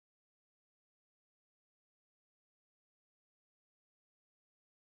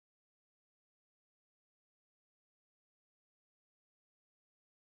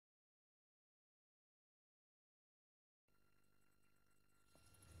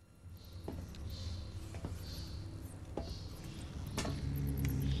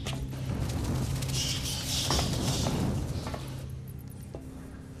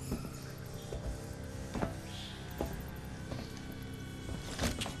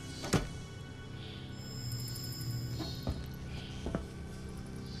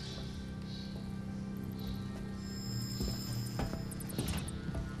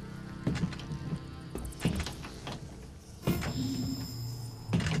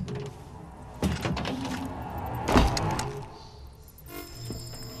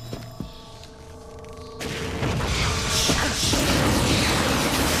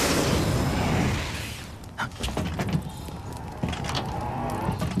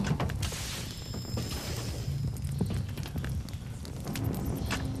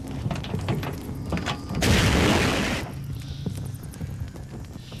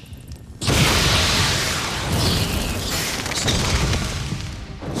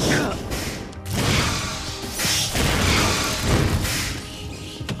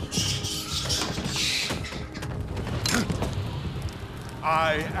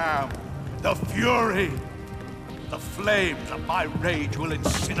I am the Fury. The flames of my rage will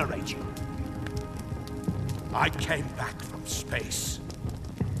incinerate you. I came back from space.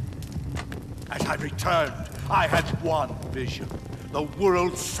 As I returned, I had one vision. The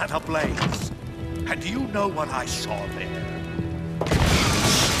world set ablaze. And do you know what I saw there?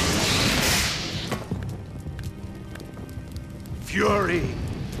 Fury.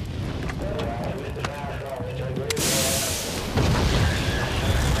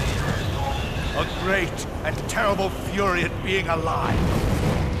 A great and terrible fury at being alive.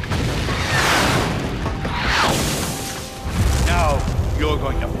 Now, you're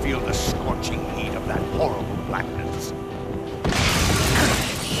going to feel the scorching heat of that horrible blackness.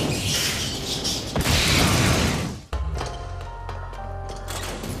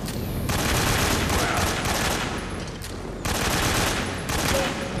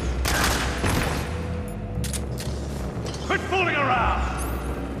 Quit fooling around!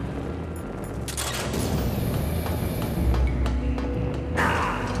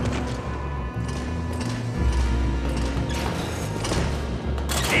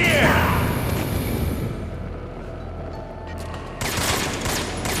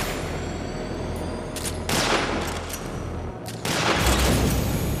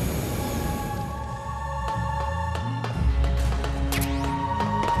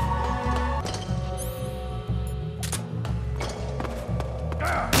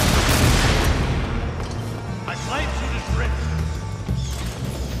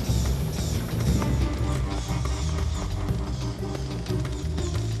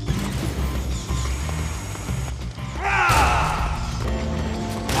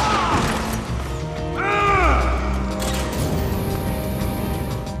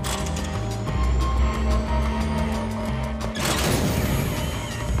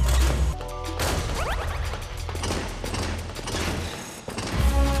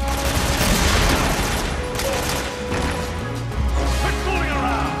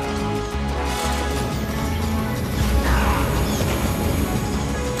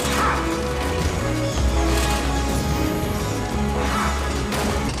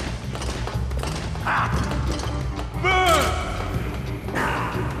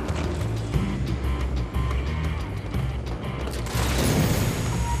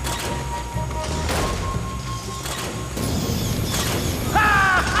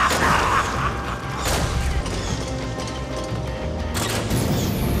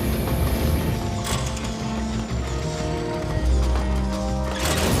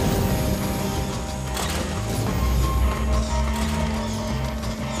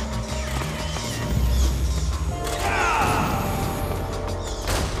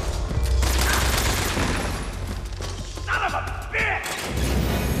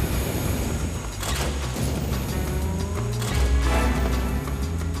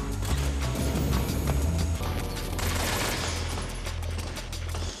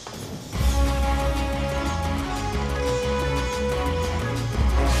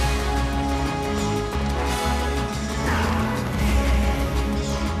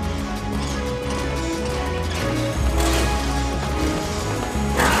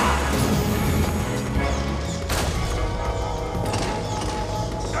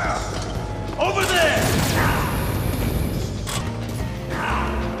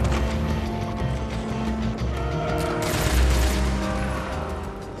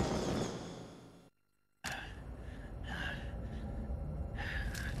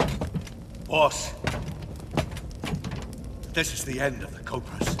 Boss, this is the end of the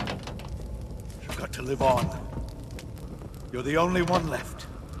Cobras. You've got to live on. You're the only one left.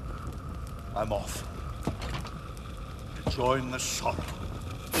 I'm off. To join the sorrow.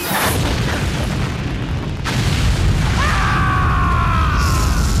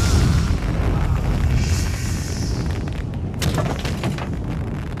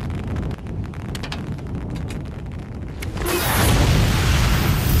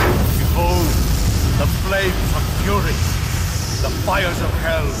 Flames of fury, the fires of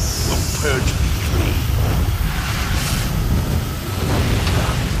hell will purge me clean.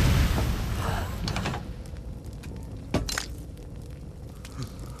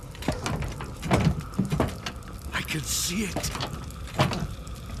 I can see it.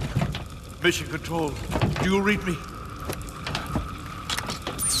 Mission Control, do you read me?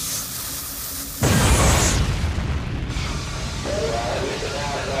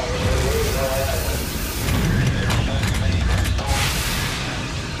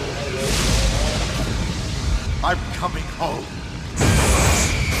 I'm coming home.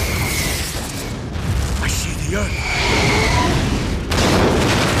 I see the Earth.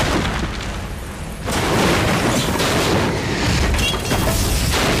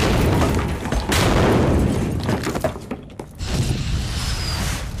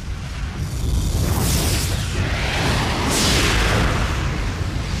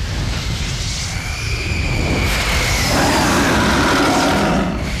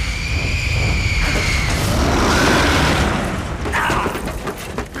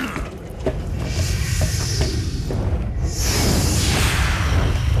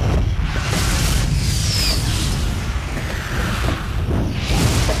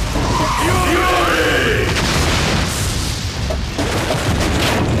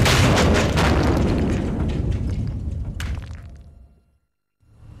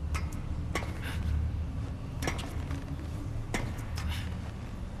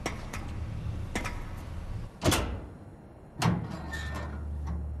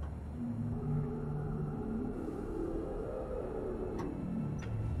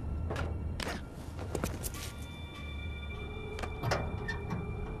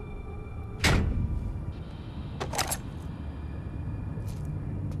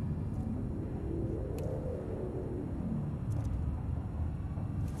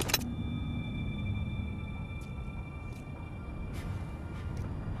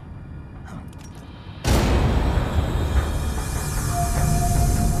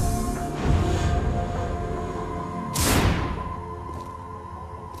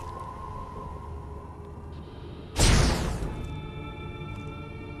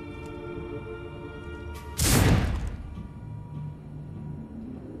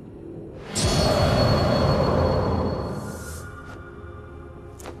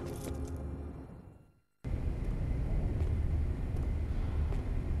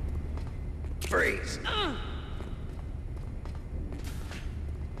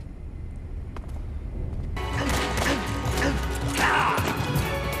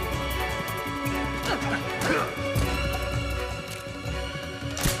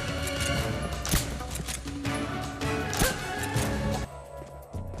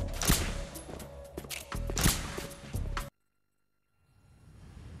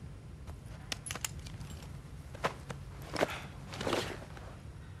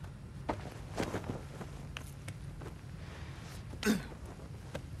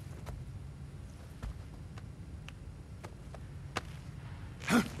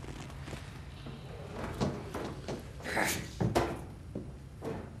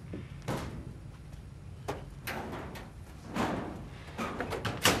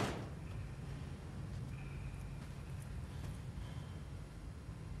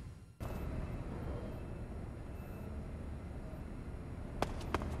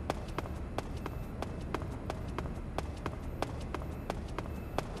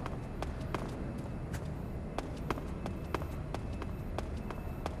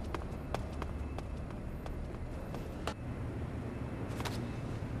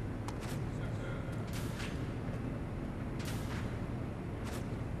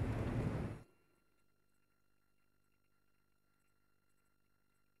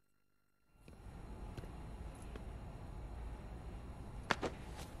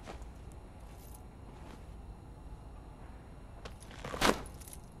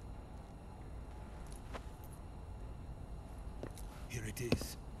 it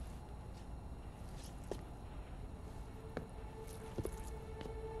is.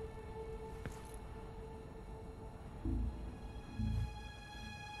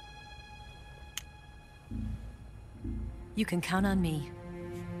 You can count on me.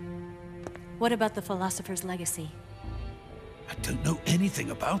 What about the philosopher's legacy? I don't know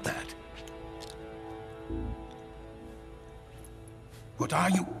anything about that. What are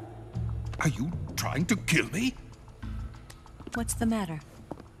you? Are you trying to kill me? What's the matter?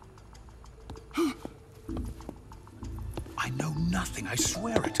 I know nothing, I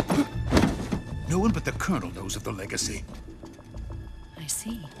swear it. No one but the Colonel knows of the legacy. I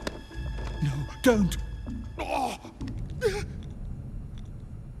see. No, don't! Oh.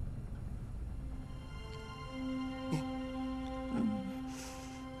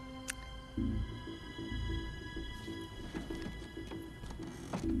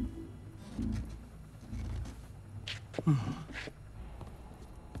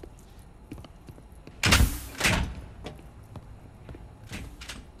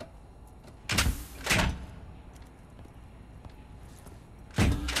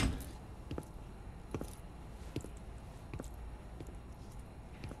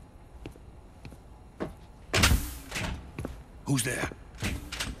 Who's there?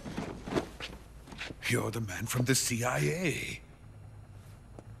 You're the man from the CIA.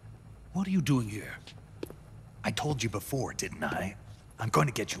 What are you doing here? I told you before, didn't I? I'm going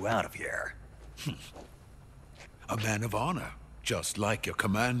to get you out of here. A man of honor, just like your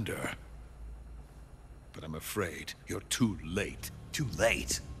commander. But I'm afraid you're too late. Too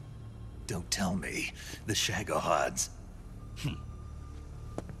late? Don't tell me. The Shagohods.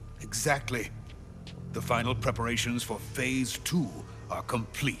 Exactly. The final preparations for Phase 2 are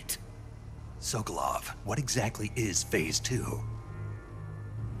complete. Sokolov, what exactly is Phase 2?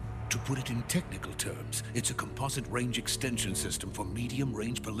 To put it in technical terms, it's a composite range extension system for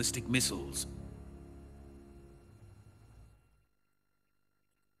medium-range ballistic missiles.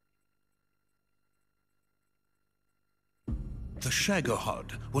 The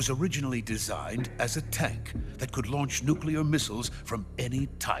Shagohod was originally designed as a tank that could launch nuclear missiles from any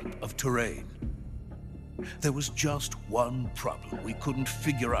type of terrain. There was just one problem we couldn't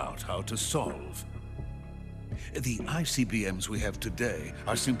figure out how to solve. The ICBMs we have today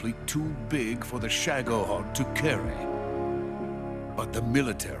are simply too big for the Shagohod to carry. But the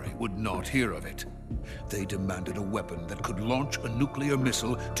military would not hear of it. They demanded a weapon that could launch a nuclear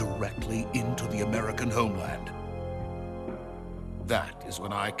missile directly into the American homeland. That is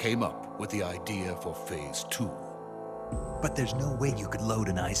when I came up with the idea for Phase 2. But there's no way you could load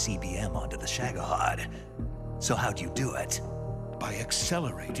an ICBM onto the Shagohod. So how'd you do it? By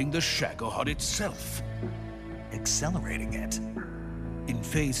accelerating the Shagohod itself. Accelerating it? In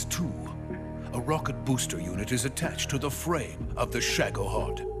Phase 2, a rocket booster unit is attached to the frame of the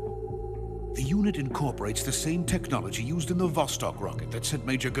Shagohod. The unit incorporates the same technology used in the Vostok rocket that sent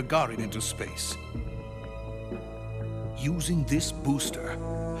Major Gagarin into space. Using this booster,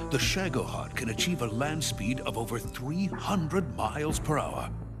 the Shagohod can achieve a land speed of over 300 miles per hour.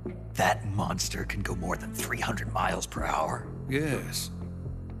 That monster can go more than 300 miles per hour? Yes.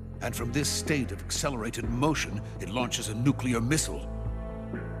 And from this state of accelerated motion, it launches a nuclear missile.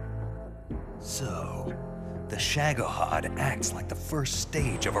 So, the Shagohod acts like the first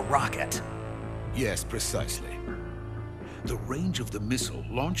stage of a rocket. Yes, precisely. The range of the missile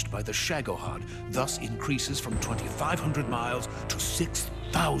launched by the Shagohod thus increases from 2,500 miles to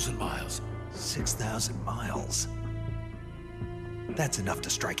 6,000 miles. 6,000 miles? That's enough to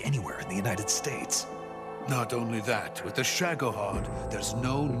strike anywhere in the United States. Not only that, with the Shagohod, there's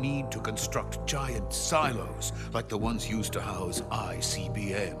no need to construct giant silos like the ones used to house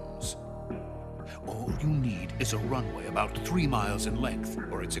ICBMs. All you need is a runway about 3 miles in length,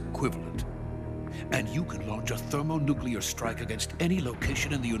 or its equivalent. And you can launch a thermonuclear strike against any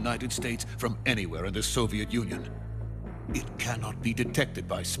location in the United States from anywhere in the Soviet Union. It cannot be detected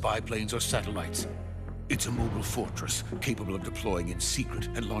by spy planes or satellites. It's a mobile fortress, capable of deploying in secret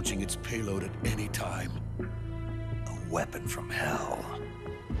and launching its payload at any time. A weapon from hell.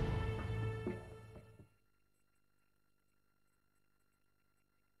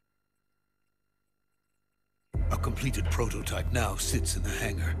 A completed prototype now sits in the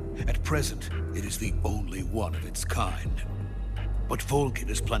hangar. At present, it is the only one of its kind. But Volgin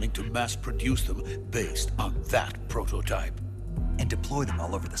is planning to mass-produce them based on that prototype. And deploy them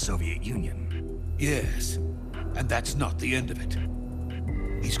all over the Soviet Union. Yes, and that's not the end of it.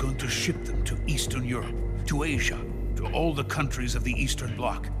 He's going to ship them to Eastern Europe, to Asia, to all the countries of the Eastern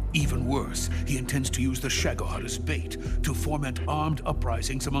Bloc. Even worse, he intends to use the Shagohod as bait to foment armed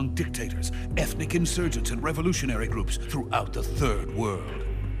uprisings among dictators, ethnic insurgents, and revolutionary groups throughout the Third World.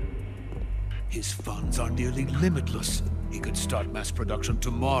 His funds are nearly limitless. He could start mass production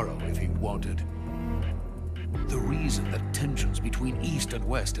tomorrow if he wanted. The reason that tensions between East and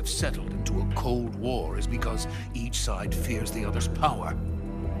West have settled into a Cold War is because each side fears the other's power.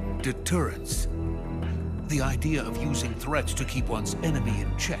 Deterrence. The idea of using threats to keep one's enemy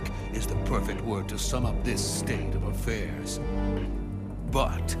in check is the perfect word to sum up this state of affairs.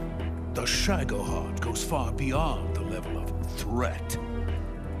 But the Shagohod goes far beyond the level of threat.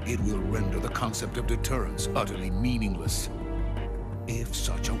 It will render the concept of deterrence utterly meaningless. If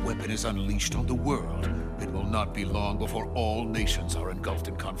such a weapon is unleashed on the world, it will not be long before all nations are engulfed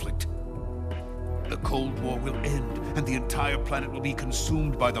in conflict. The Cold War will end, and the entire planet will be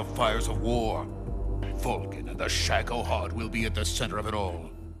consumed by the fires of war. Vulcan and the Shagohod will be at the center of it all.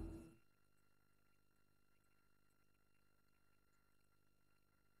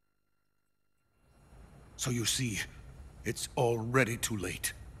 So you see, it's already too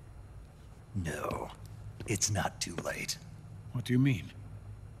late. No, it's not too late. What do you mean?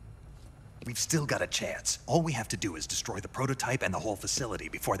 We've still got a chance. All we have to do is destroy the prototype and the whole facility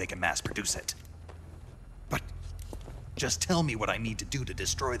before they can mass produce it. But just tell me what I need to do to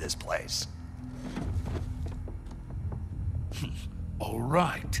destroy this place. all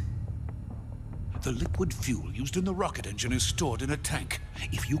right. The liquid fuel used in the rocket engine is stored in a tank.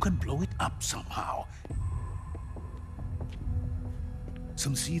 If you can blow it up somehow...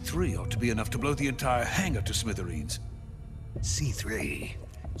 Some C3 ought to be enough to blow the entire hangar to smithereens. C3?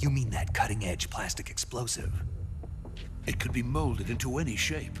 You mean that cutting-edge plastic explosive? It could be molded into any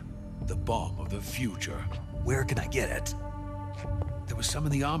shape. The bomb of the future. Where can I get it? There was some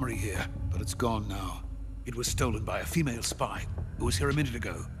in the armory here, but it's gone now. It was stolen by a female spy who was here a minute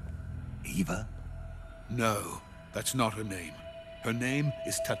ago. Eva? No, that's not her name. Her name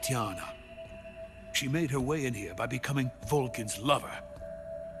is Tatiana. She made her way in here by becoming Vulcan's lover.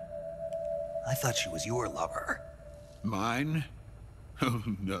 I thought she was your lover. Mine? Oh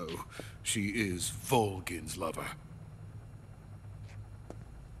no, she is Vulcan's lover.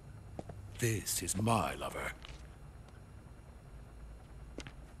 This is my lover.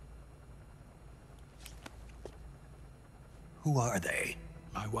 Who are they?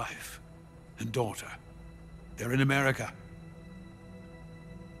 My wife and daughter. They're in America.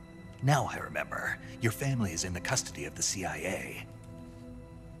 Now I remember. Your family is in the custody of the CIA.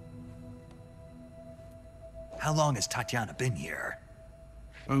 How long has Tatiana been here?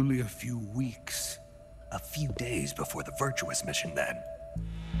 Only a few weeks. A few days before the Virtuous mission, then.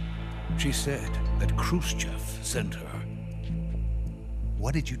 She said that Khrushchev sent her.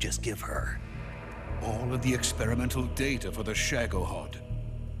 What did you just give her? All of the experimental data for the Shagohod.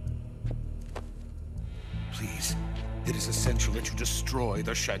 Please, it is essential that you destroy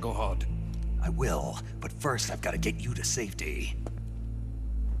the Shagohod. I will, but first I've got to get you to safety.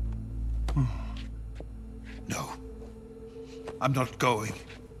 No. I'm not going.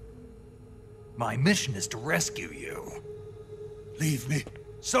 My mission is to rescue you. Leave me.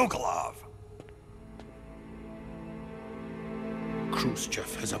 Sokolov!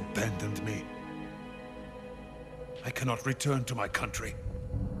 Khrushchev has abandoned me. I cannot return to my country.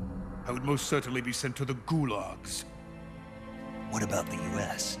 I would most certainly be sent to the gulags. What about the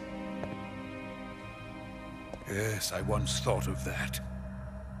US? Yes, I once thought of that.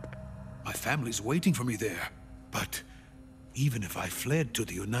 My family's waiting for me there. But even if I fled to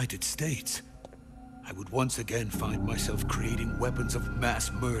the United States, I would once again find myself creating weapons of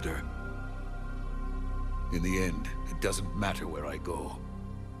mass murder. In the end, it doesn't matter where I go.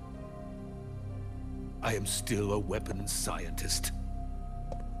 I am still a weapons scientist.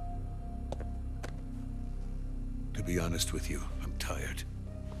 To be honest with you, I'm tired.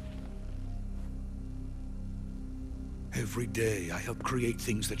 Every day, I help create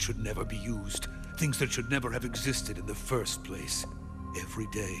things that should never be used. Things that should never have existed in the first place. Every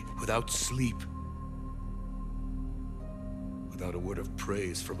day, without sleep. Without a word of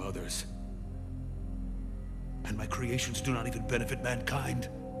praise from others. And my creations do not even benefit mankind.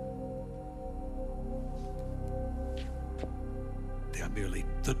 They are merely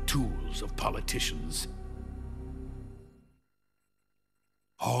the tools of politicians.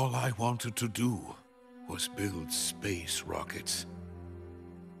 All I wanted to do was build space rockets.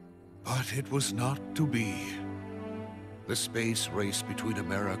 But it was not to be. The space race between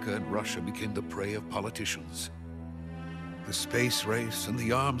America and Russia became the prey of politicians. The space race and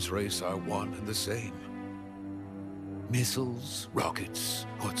the arms race are one and the same. Missiles, rockets,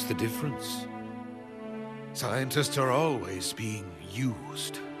 what's the difference? Scientists are always being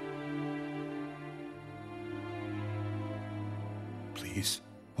used, Please,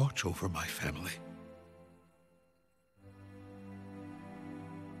 watch over my family.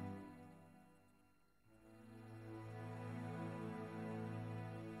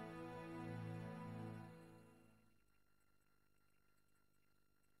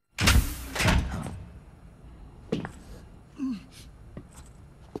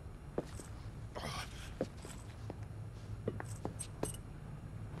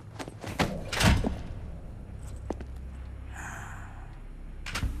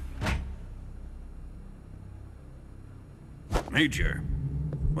 Major,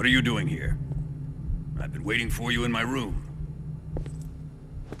 what are you doing here? I've been waiting for you in my room.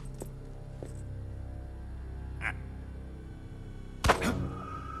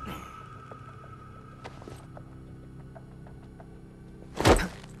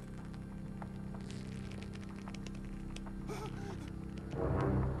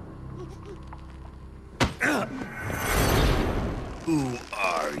 Who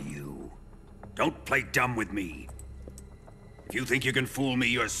are you? Don't play dumb with me. If you think you can fool me,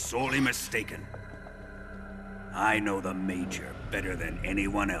 you're sorely mistaken. I know the Major better than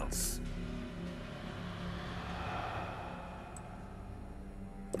anyone else.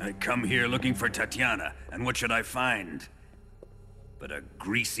 I come here looking for Tatiana, and what should I find? But a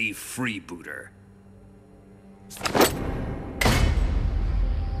greasy freebooter.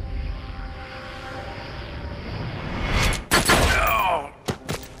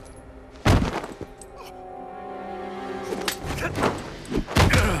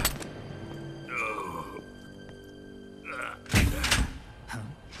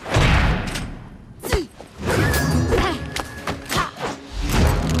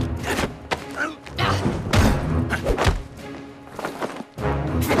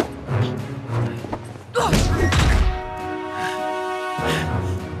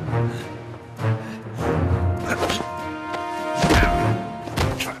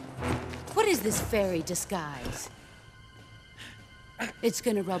 This fairy disguise. It's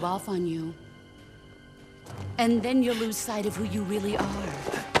gonna rub off on you. And then you'll lose sight of who you really are.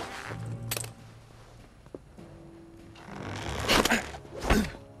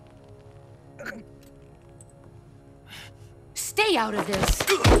 Stay out of this!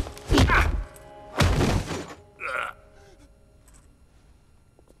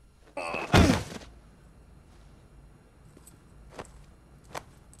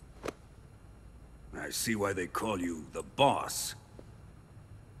 I see why they call you the boss.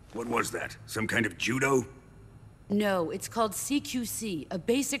 What was that? Some kind of judo? No, it's called CQC, a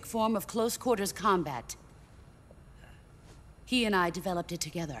basic form of close quarters combat. He and I developed it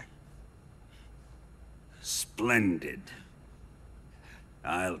together. Splendid.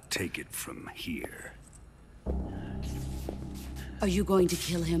 I'll take it from here. Are you going to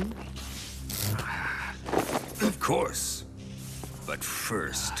kill him? Of course. But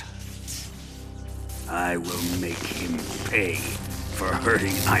first, I will make him pay for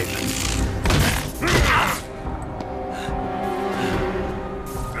hurting Ivan.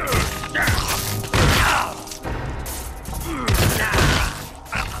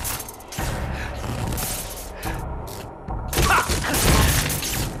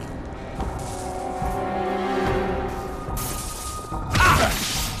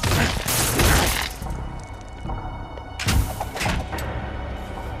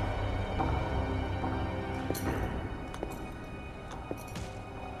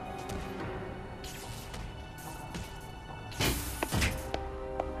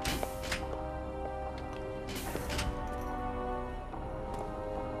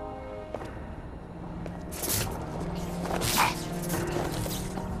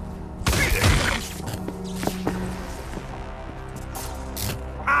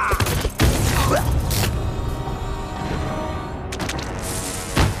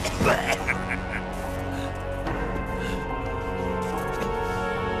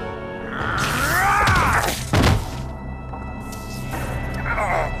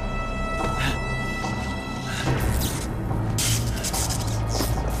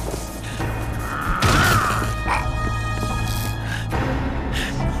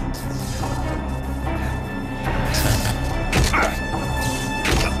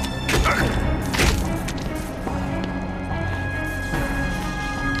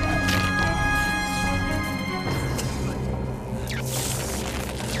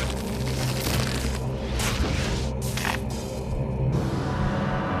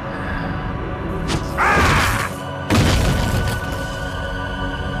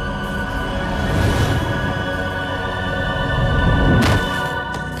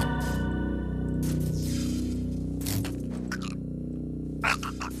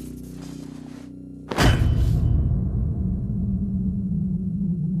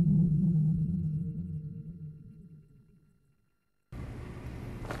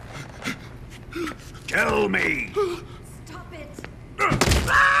 Tell me! Stop it!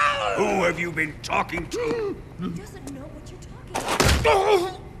 Who have you been talking to? He doesn't know what you're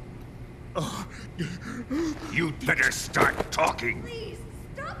talking about. You'd better start talking. Please,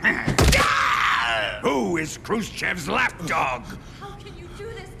 stop! Who is Khrushchev's lapdog? How can you do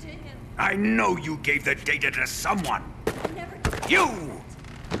this to him? I know you gave the data to someone. Never. You!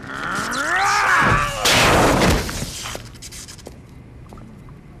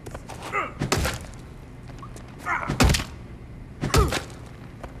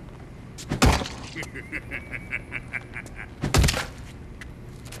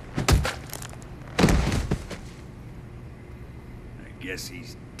 I guess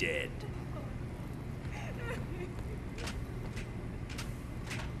he's dead.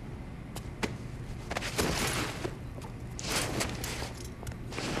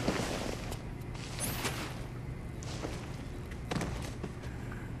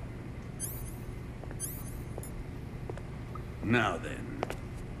 Now then,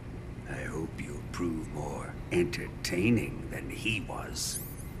 I hope you'll prove more entertaining than he was.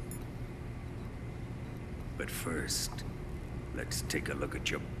 But first, let's take a look at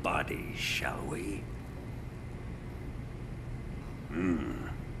your body, shall we?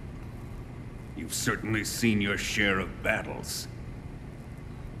 You've certainly seen your share of battles.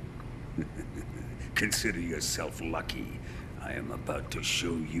 Consider yourself lucky. I am about to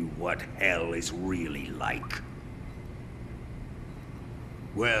show you what hell is really like.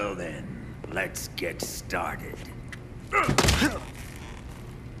 Well then, let's get started.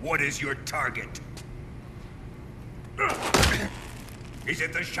 What is your target? Is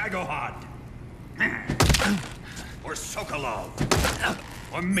it the Shagohod? Or Sokolov?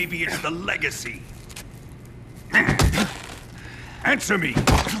 Or maybe it's the Legacy? Answer me!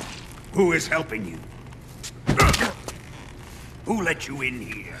 Who is helping you? Who let you in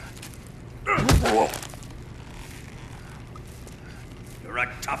here? You're a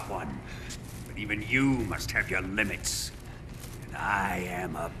tough one, but even you must have your limits. And I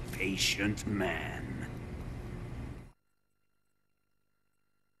am a patient man.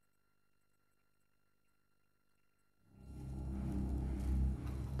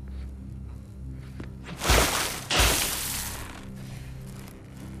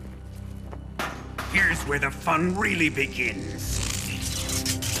 Here's where the fun really begins.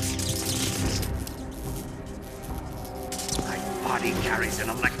 My body carries an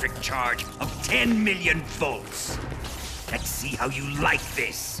electric charge of 10 million volts. Let's see how you like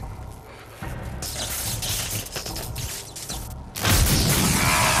this.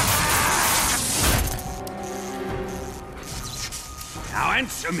 Now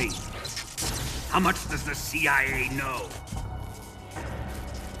answer me. How much does the CIA know?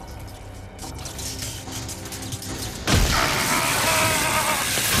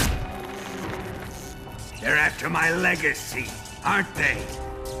 They're after my legacy, aren't they?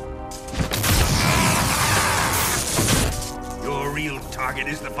 Your real target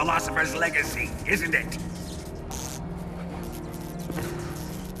is the Philosopher's Legacy, isn't it?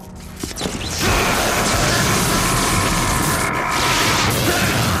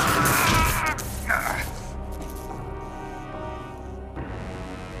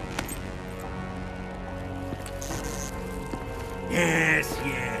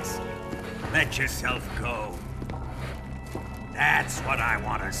 Yes. Let yourself go. That's what I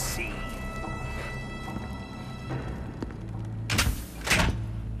want to see.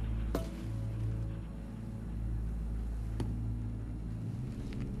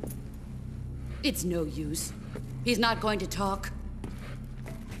 It's no use. He's not going to talk.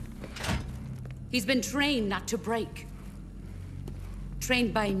 He's been trained not to break.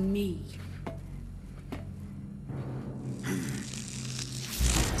 Trained by me.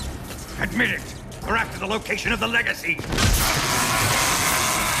 Admit it! We're after the location of the Legacy!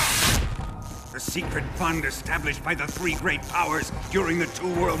 The secret fund established by the three great powers during the 2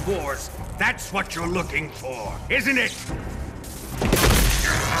 world wars. That's what you're looking for, isn't it?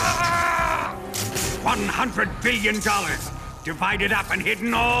 $100 billion, divided up and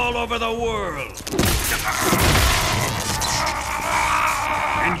hidden all over the world.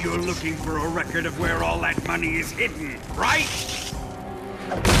 And you're looking for a record of where all that money is hidden, right?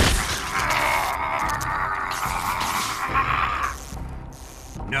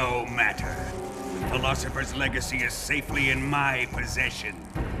 No matter. The Philosopher's Legacy is safely in my possession,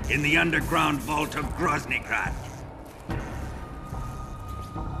 in the underground vault of Groznygrad.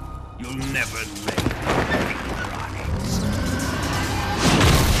 You'll never lay your finger on it.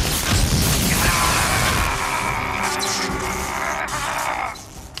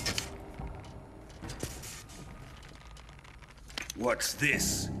 What's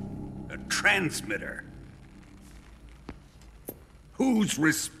this? A transmitter. Who's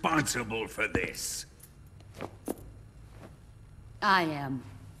responsible for this? I am.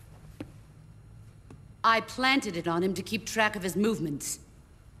 I planted it on him to keep track of his movements.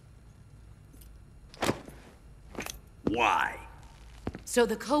 Why? So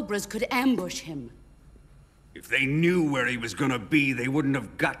the Cobras could ambush him. If they knew where he was gonna be, they wouldn't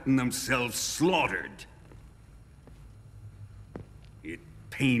have gotten themselves slaughtered. It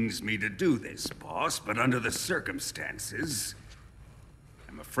pains me to do this, boss, but under the circumstances,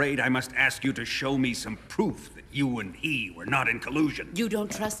 I'm afraid I must ask you to show me some proof that you and he were not in collusion. You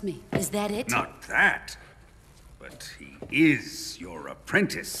don't trust me, is that it? Not that, but he is your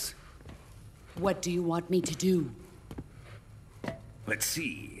apprentice. What do you want me to do? Let's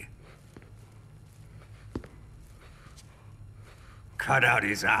see. Cut out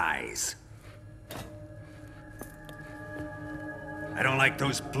his eyes. I don't like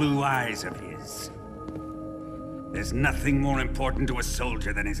those blue eyes of his. There's nothing more important to a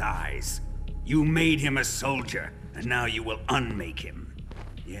soldier than his eyes. You made him a soldier, and now you will unmake him.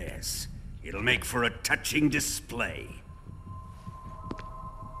 Yes, it'll make for a touching display.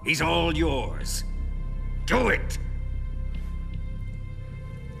 He's all yours. Do it!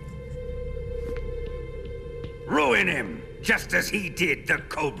 Ruin him, just as he did the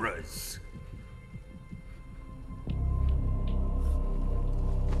Cobras.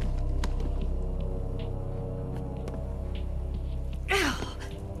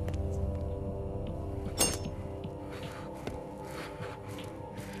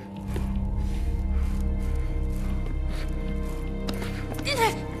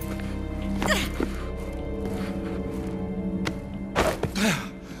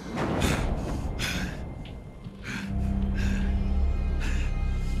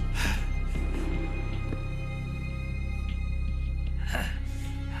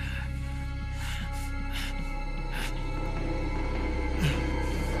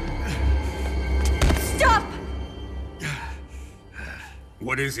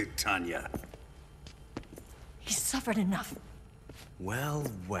 What is it, Tanya? He's suffered enough. Well,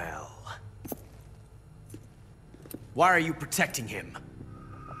 well. Why are you protecting him?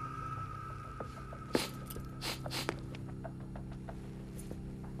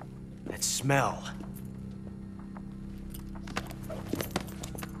 That smell.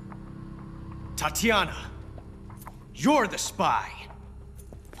 Tatiana, you're the spy.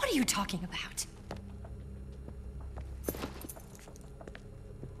 What are you talking about?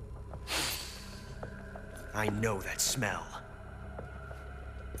 I know that smell.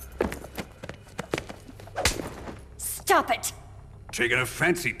 Stop it! Taking a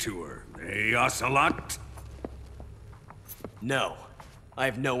fancy to her, eh, Ocelot? No, I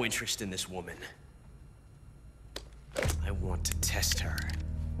have no interest in this woman. I want to test her.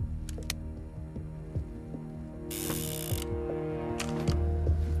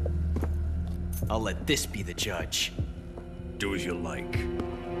 I'll let this be the judge. Do as you like.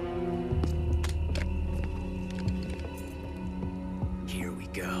 Here we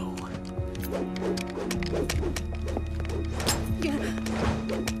go.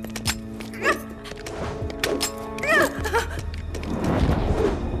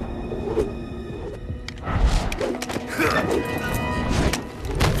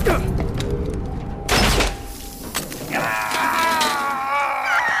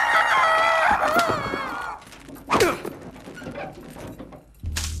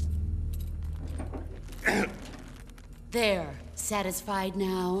 There. Satisfied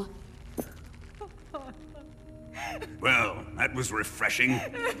now? Well, that was refreshing.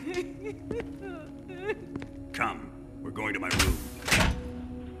 Come, we're going to my room.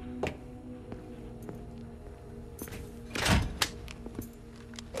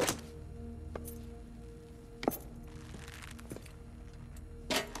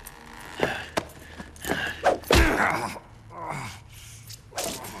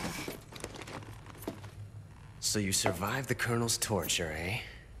 So you survived the Colonel's torture, eh?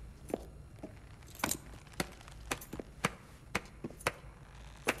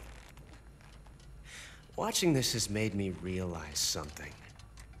 Watching this has made me realize something.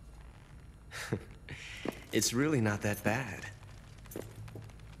 It's really not that bad.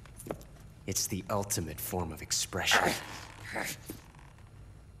 It's the ultimate form of expression.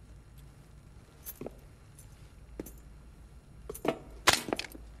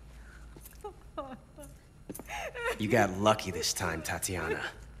 You got lucky this time, Tatiana.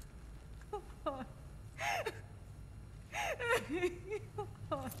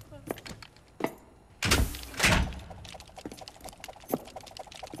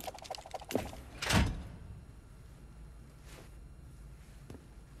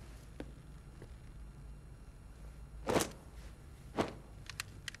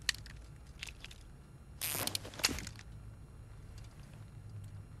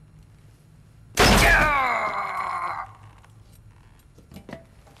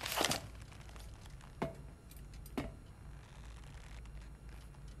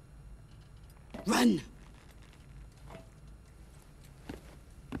 Run!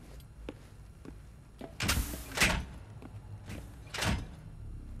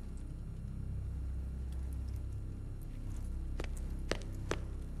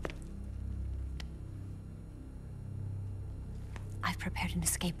 I've prepared an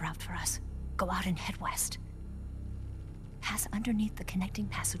escape route for us. Go out and head west. Pass underneath the connecting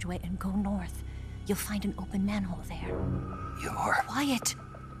passageway and go north. You'll find an open manhole there. You're... Quiet!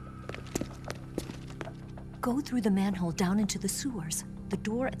 Go through the manhole down into the sewers. The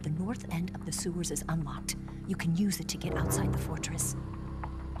door at the north end of the sewers is unlocked. You can use it to get outside the fortress.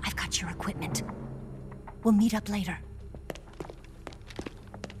 I've got your equipment. We'll meet up later.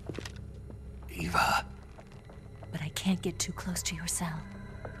 Eva. But I can't get too close to your cell.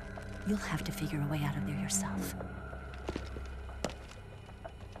 You'll have to figure a way out of there yourself.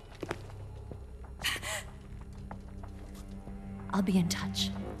 I'll be in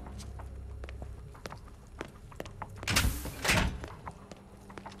touch.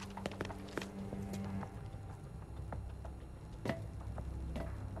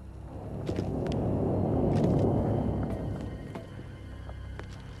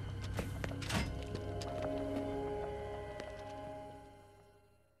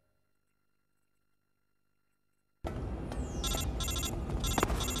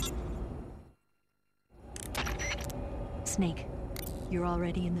 Snake, you're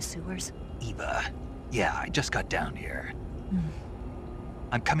already in the sewers? Eva. Yeah, I just got down here.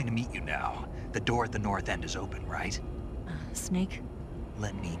 I'm coming to meet you now. The door at the north end is open, right? Snake?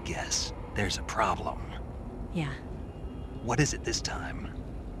 Let me guess. There's a problem. Yeah. What is it this time?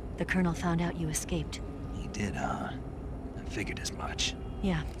 The Colonel found out you escaped. He did, huh? I figured as much.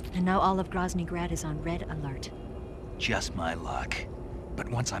 Yeah, and now all of Grozny Grad is on red alert. Just my luck. But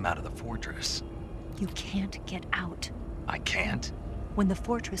once I'm out of the fortress... You can't get out. I can't? When the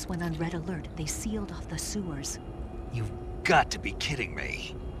fortress went on red alert, they sealed off the sewers. You've got to be kidding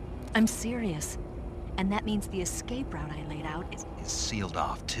me. I'm serious. And that means the escape route I laid out is... It's sealed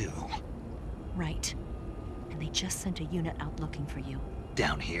off, too. Right. And they just sent a unit out looking for you.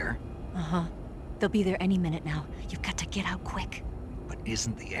 Down here? Uh-huh. They'll be there any minute now. You've got to get out quick. But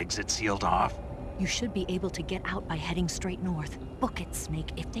isn't the exit sealed off? You should be able to get out by heading straight north. Book it,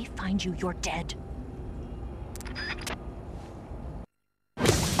 Snake. If they find you, you're dead.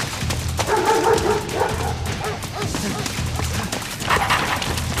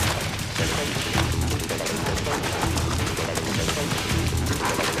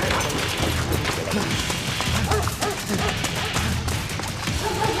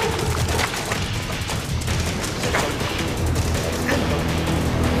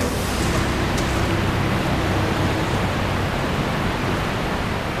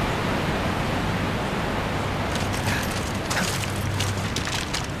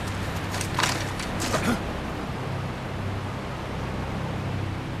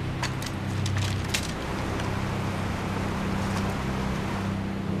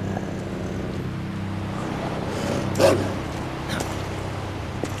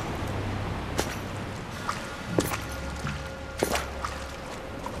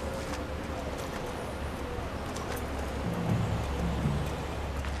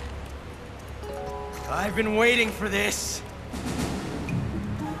 I've been waiting for this.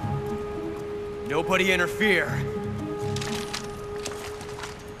 Nobody interfere.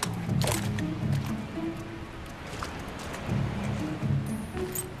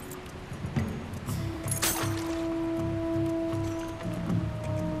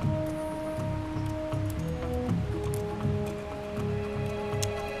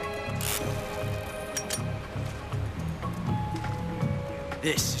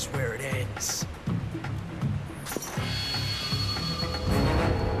 This is where it ends.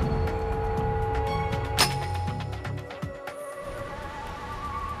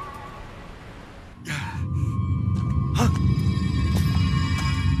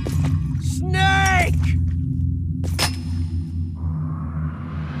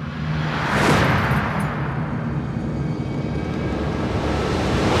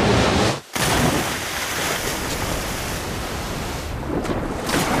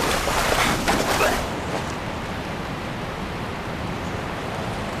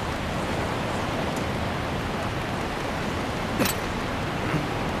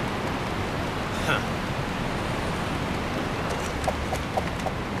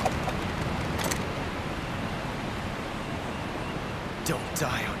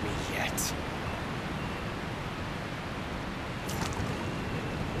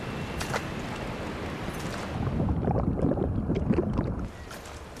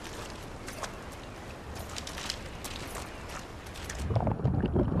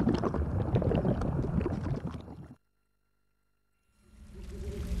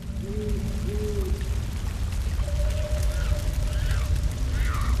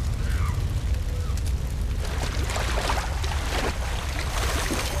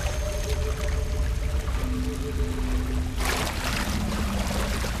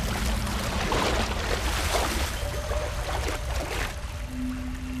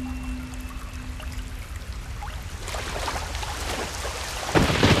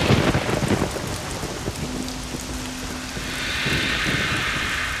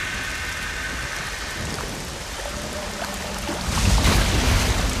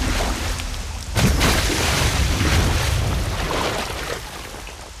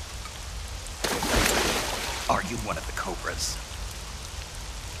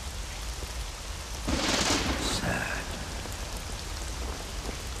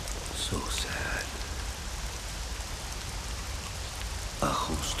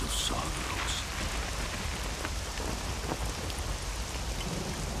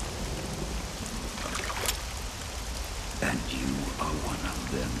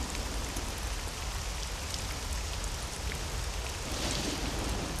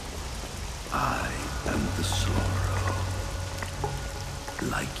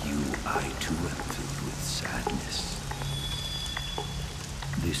 Like you, I too am filled with sadness.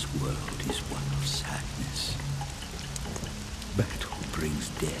 This world is one of sadness. Battle brings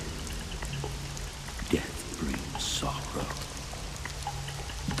death. Death brings sorrow.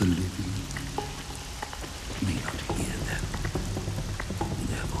 The living may not hear them.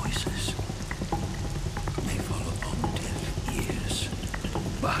 Their voices may fall upon deaf ears.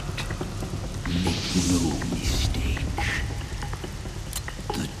 But make no mistake,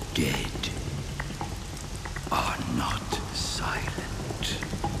 the dead are not silent.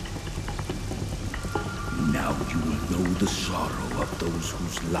 Now you will know the sorrow of those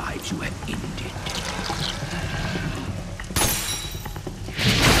whose lives you have ended.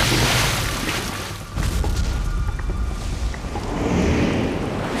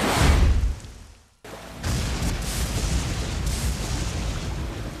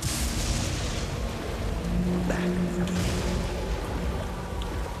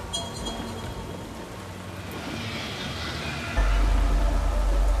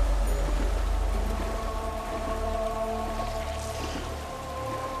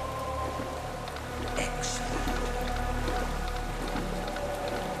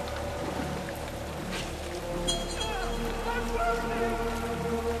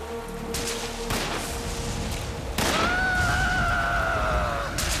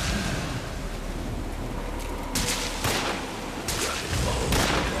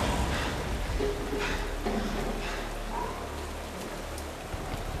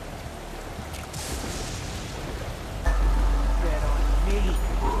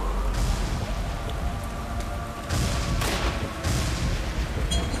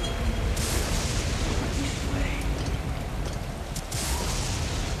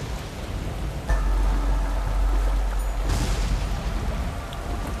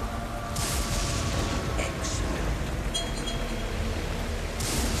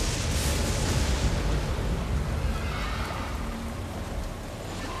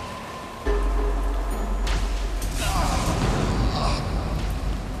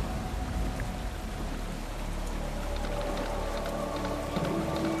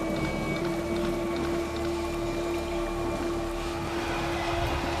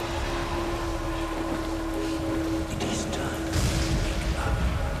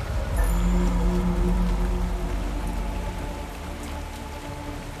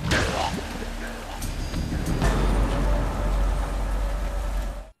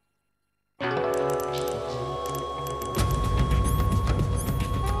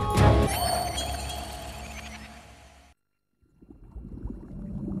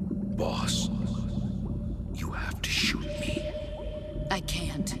 Boss, you have to shoot me. I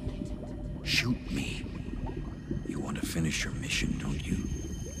can't. Shoot me. You want to finish your mission, don't you?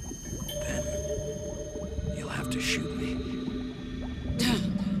 Then you'll have to shoot me.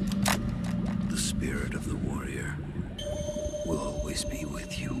 The spirit of the warrior will always be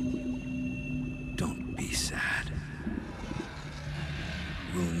with you. Don't be sad.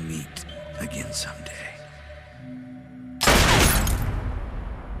 We'll meet again someday.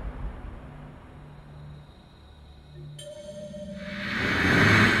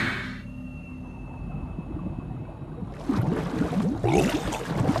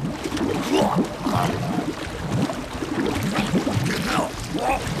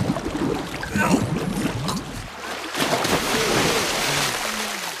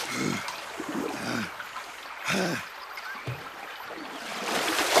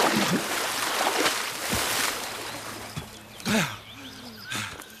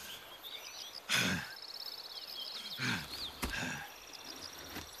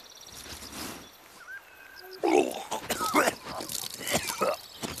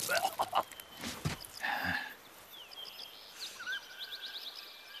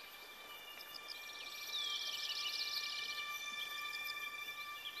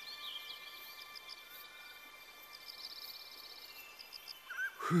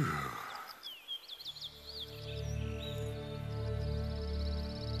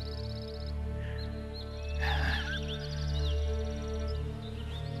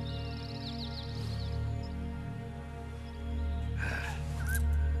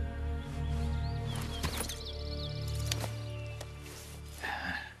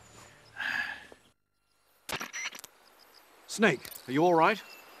 Snake, are you all right?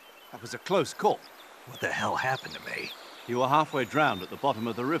 That was a close call. What the hell happened to me? You were halfway drowned at the bottom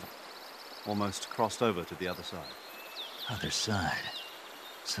of the river. Almost crossed over to the other side. Other side?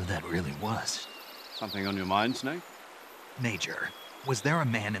 So that really was. Something on your mind, Snake? Major, was there a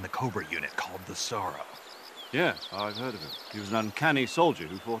man in the Cobra unit called the Sorrow? Yes, I've heard of him. He was an uncanny soldier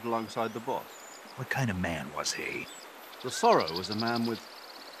who fought alongside the boss. What kind of man was he? The Sorrow was a man with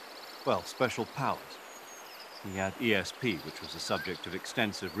well, special powers. He had ESP, which was the subject of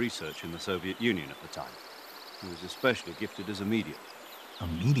extensive research in the Soviet Union at the time. He was especially gifted as a medium. A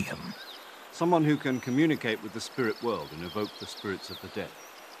medium? Someone who can communicate with the spirit world and evoke the spirits of the dead.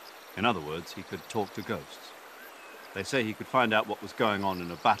 In other words, he could talk to ghosts. They say he could find out what was going on in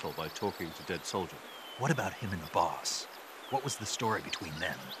a battle by talking to dead soldiers. What about him and the boss? What was the story between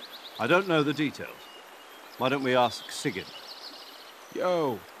them? I don't know the details. Why don't we ask Sigurd?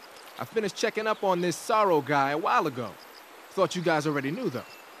 Yo, I finished checking up on this Sorrow guy a while ago. Thought you guys already knew, though.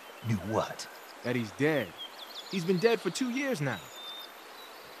 Knew what? That he's dead. He's been dead for 2 years now.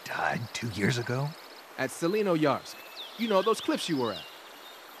 Died 2 years ago? At Selino-Yarsk. You know, those cliffs you were at.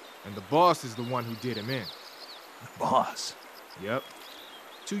 And the boss is the one who did him in. The boss? Yep.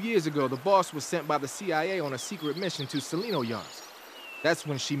 2 years ago, the boss was sent by the CIA on a secret mission to Selino-Yarsk. That's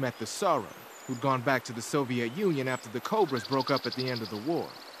when she met the Sorrow, who'd gone back to the Soviet Union after the Cobras broke up at the end of the war.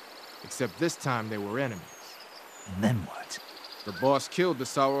 Except this time they were enemies. And then what? The boss killed the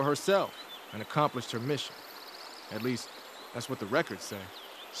Sorrow herself and accomplished her mission. At least, that's what the records say.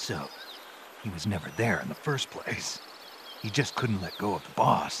 So, he was never there in the first place. He just couldn't let go of the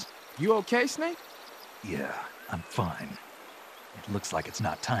boss. You okay, Snake? Yeah, I'm fine. It looks like it's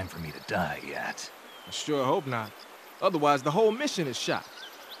not time for me to die yet. I sure hope not. Otherwise, the whole mission is shot.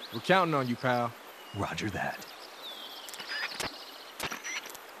 We're counting on you, pal. Roger that.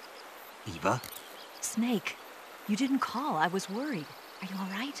 Eva? Snake, you didn't call. I was worried. Are you all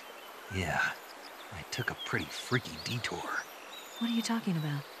right? Yeah, I took a pretty freaky detour. What are you talking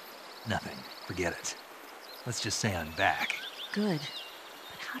about? Nothing. Forget it. Let's just say I'm back. Good.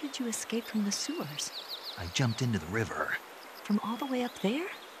 But how did you escape from the sewers? I jumped into the river. From all the way up there?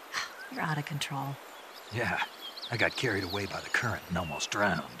 You're out of control. Yeah, I got carried away by the current and almost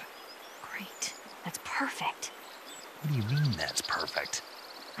drowned. Great. That's perfect. What do you mean that's perfect?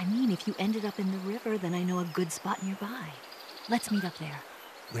 I mean, if you ended up in the river, then I know a good spot nearby. Let's meet up there.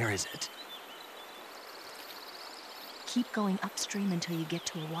 Where is it? Keep going upstream until you get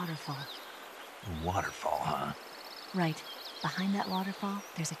to a waterfall. A waterfall, huh? Right. Behind that waterfall,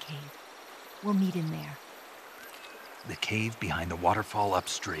 there's a cave. We'll meet in there. The cave behind the waterfall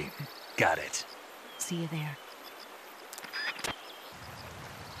upstream. Got it. See you there.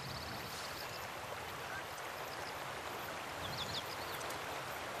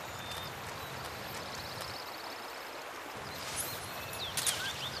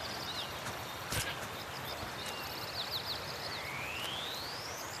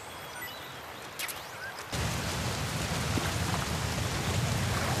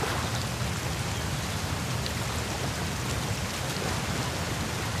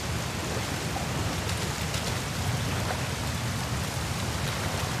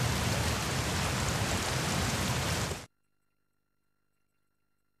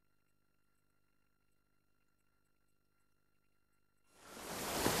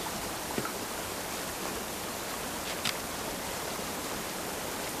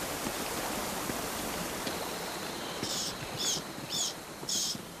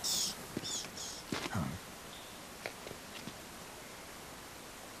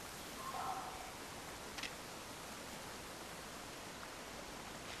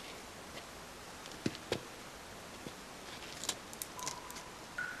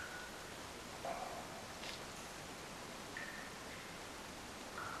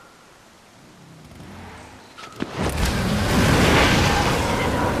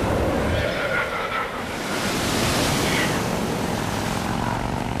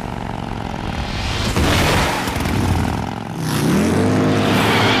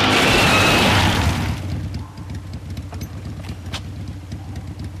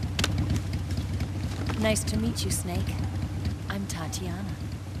 Nice to meet you, Snake. I'm Tatiana.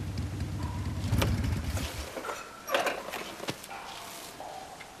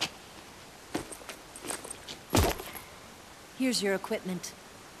 Here's your equipment.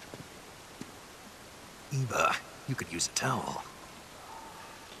 Eva, you could use a towel.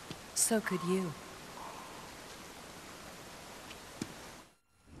 So could you.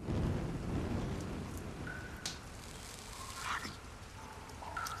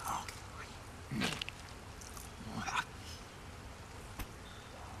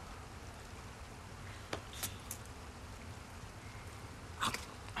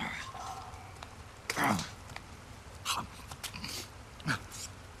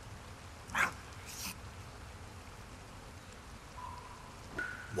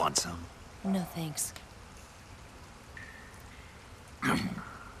 Want some? No, thanks.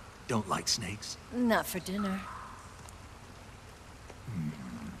 Don't like snakes? Not for dinner.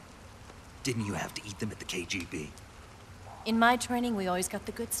 Didn't you have to eat them at the KGB? In my training, we always got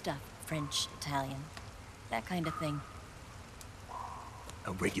the good stuff. French, Italian. That kind of thing.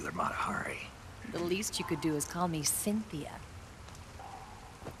 A regular Matahari. The least you could do is call me Cynthia.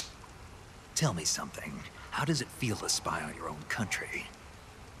 Tell me something. How does it feel to spy on your own country?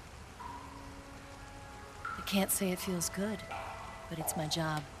 I can't say it feels good, but it's my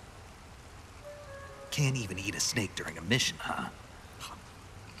job. Can't even eat a snake during a mission, huh?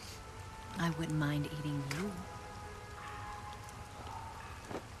 I wouldn't mind eating you.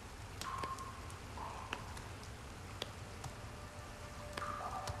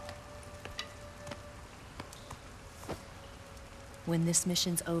 When this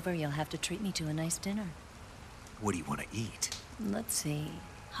mission's over, you'll have to treat me to a nice dinner. What do you want to eat? Let's see.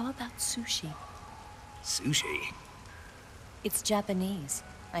 How about sushi? Sushi? It's Japanese.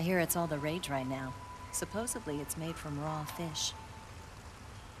 I hear it's all the rage right now. Supposedly, it's made from raw fish.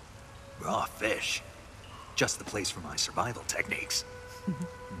 Raw fish? Just the place for my survival techniques.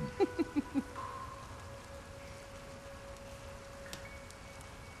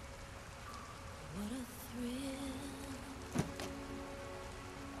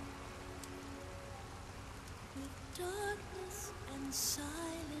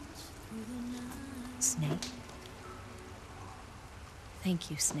 Snake?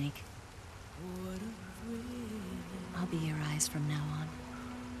 Thank you, Snake. I'll be your eyes from now on.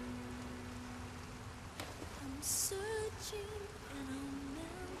 I'm searching and I'm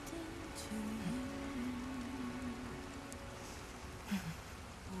melting to you.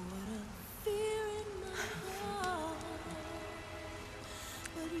 What a fear in my heart,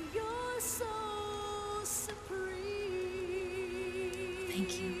 but you're so supreme. Thank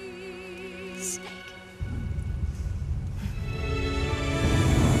you, Snake.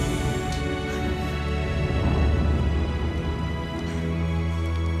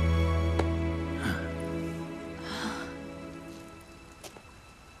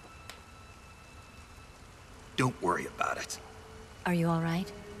 Don't worry about it. Are you all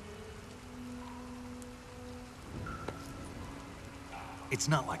right? It's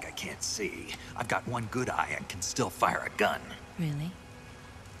not like I can't see. I've got one good eye and can still fire a gun. Really?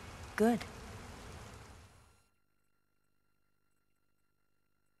 Good.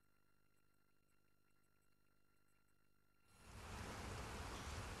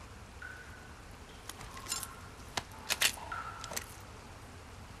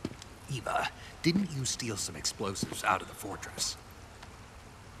 Eva, didn't you steal some explosives out of the fortress?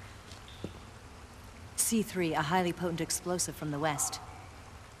 C3, a highly potent explosive from the west.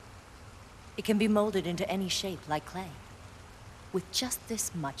 It can be molded into any shape, like clay. With just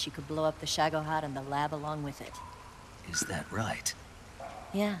this much, you could blow up the Shagohod and the lab along with it. Is that right?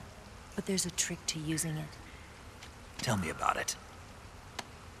 Yeah, but there's a trick to using it. Tell me about it.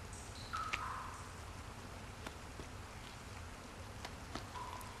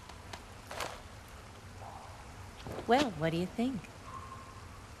 Well, what do you think?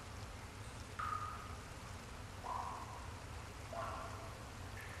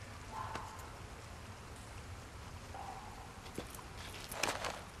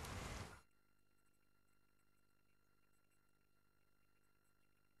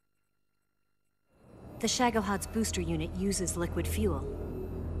 The Shagohod's booster unit uses liquid fuel.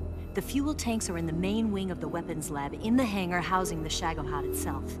 The fuel tanks are in the main wing of the weapons lab in the hangar housing the Shagohod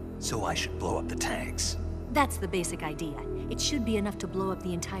itself. So I should blow up the tanks. That's the basic idea. It should be enough to blow up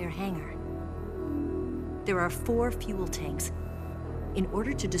the entire hangar. There are 4 fuel tanks. In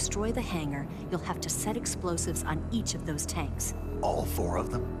order to destroy the hangar, you'll have to set explosives on each of those tanks. All 4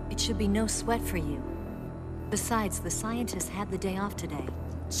 of them? It should be no sweat for you. Besides, the scientists had the day off today.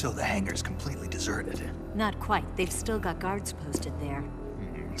 So the hangar's completely deserted. Not quite. They've still got guards posted there.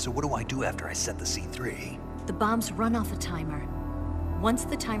 So what do I do after I set the C3? The bombs run off a timer. Once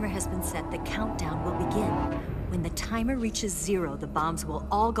the timer has been set, the countdown will begin. When the timer reaches 0, the bombs will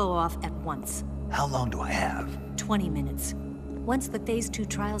all go off at once. How long do I have? 20 minutes. Once the Phase 2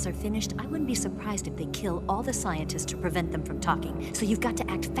 trials are finished, I wouldn't be surprised if they kill all the scientists to prevent them from talking. So you've got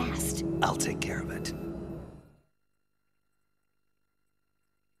to act fast. I'll take care of it.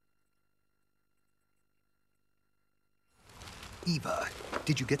 Eva,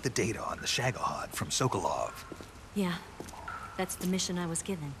 did you get the data on the Shagohod from Sokolov? Yeah, that's the mission I was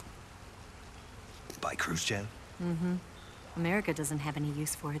given. By Khrushchev? Mm-hmm. America doesn't have any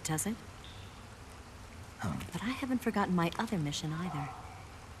use for it, does it? But I haven't forgotten my other mission either.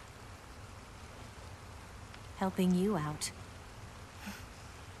 Helping you out.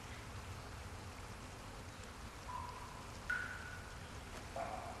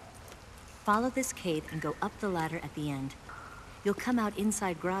 Follow this cave and go up the ladder at the end. You'll come out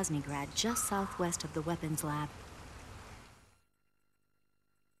inside Groznygrad, just southwest of the weapons lab.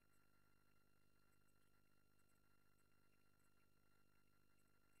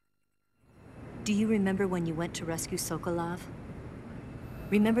 Do you remember when you went to rescue Sokolov?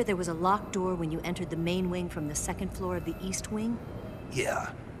 Remember there was a locked door when you entered the main wing from the second floor of the east wing?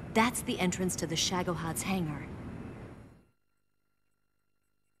 Yeah. That's the entrance to the Shagohod's hangar.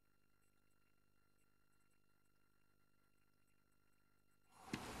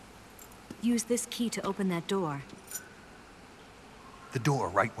 Use this key to open that door. The door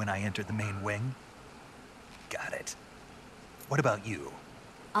right when I entered the main wing? Got it. What about you?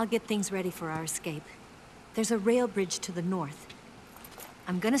 I'll get things ready for our escape. There's a rail bridge to the north.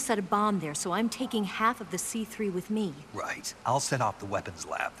 I'm gonna set a bomb there, so I'm taking half of the C3 with me. Right. I'll set off the weapons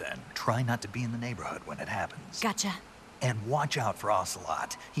lab then. Try not to be in the neighborhood when it happens. Gotcha. And watch out for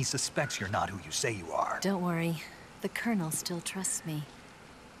Ocelot. He suspects you're not who you say you are. Don't worry. The Colonel still trusts me.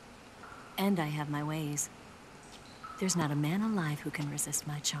 And I have my ways. There's not a man alive who can resist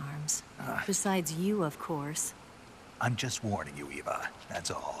my charms. Besides you, of course. I'm just warning you, Eva. That's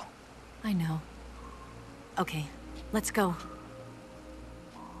all. I know. Okay, let's go.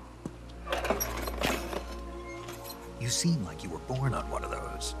 You seem like you were born on one of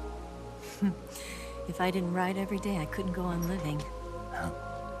those. If I didn't ride every day, I couldn't go on living. Huh?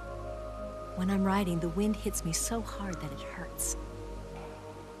 When I'm riding, the wind hits me so hard that it hurts.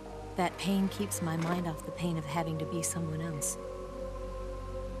 That pain keeps my mind off the pain of having to be someone else.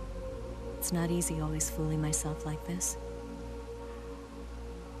 It's not easy always fooling myself like this.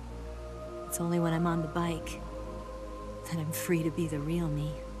 It's only when I'm on the bike that I'm free to be the real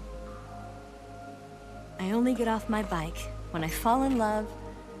me. I only get off my bike when I fall in love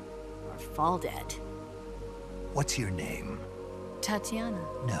or fall dead. What's your name? Tatiana.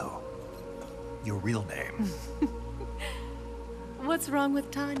 No. Your real name. What's wrong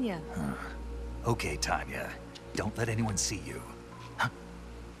with Tanya? Okay, Tanya. Don't let anyone see you. Huh?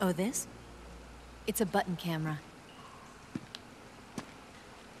 Oh, this? It's a button camera.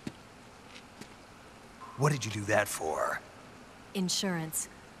 What did you do that for? Insurance.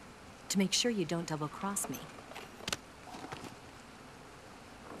 To make sure you don't double-cross me.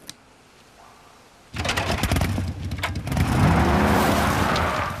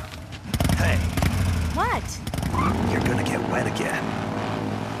 Hey. What? You're gonna get wet again.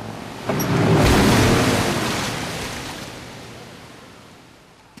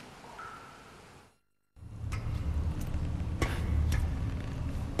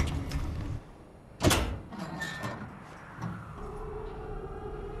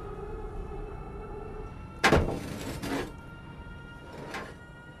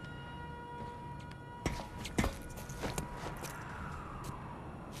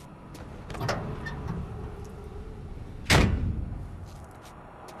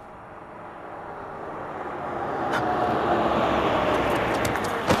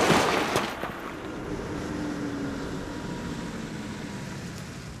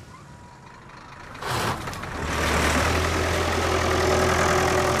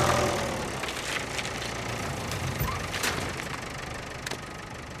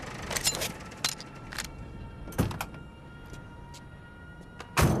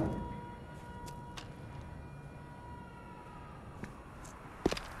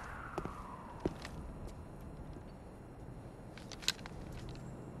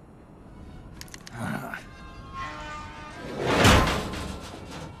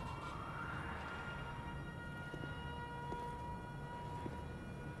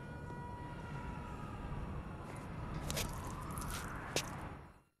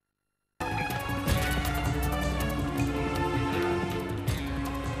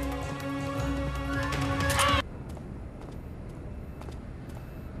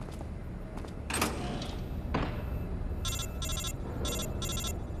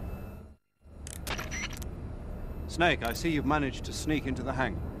 Snake, I see you've managed to sneak into the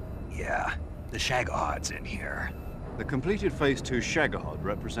hangar. Yeah, the Shagohod's in here. The completed Phase 2 Shagahod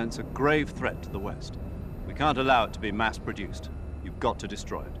represents a grave threat to the West. We can't allow it to be mass-produced. You've got to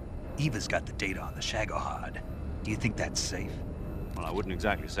destroy it. Eva's got the data on the Shagohod. Do you think that's safe? Well, I wouldn't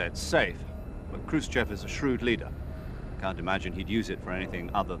exactly say it's safe, but Khrushchev is a shrewd leader. Can't imagine he'd use it for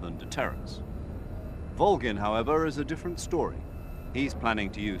anything other than deterrence. Volgin, however, is a different story. He's planning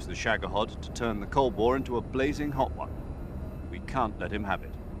to use the Shagahod to turn the Cold War into a blazing hot one. We can't let him have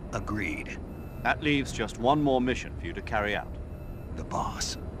it. Agreed. That leaves just one more mission for you to carry out. The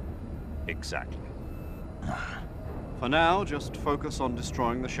boss. Exactly. For now, just focus on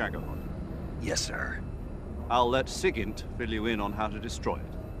destroying the Shagahod. Yes, sir. I'll let Sigint fill you in on how to destroy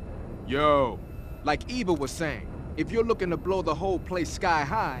it. Yo, like Eva was saying, if you're looking to blow the whole place sky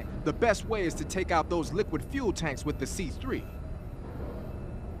high, the best way is to take out those liquid fuel tanks with the C3.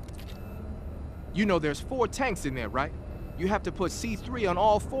 You know there's 4 tanks in there, right? You have to put C3 on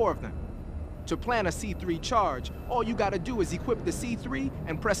all 4 of them. To plant a C3 charge, all you gotta do is equip the C3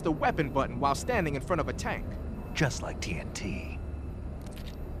 and press the weapon button while standing in front of a tank. Just like TNT.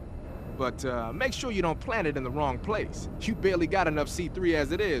 But make sure you don't plant it in the wrong place. You barely got enough C3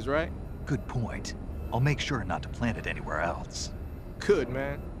 as it is, right? Good point. I'll make sure not to plant it anywhere else. Good,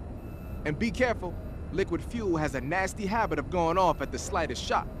 man. And be careful. Liquid fuel has a nasty habit of going off at the slightest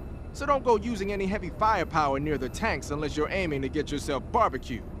shock. So don't go using any heavy firepower near the tanks unless you're aiming to get yourself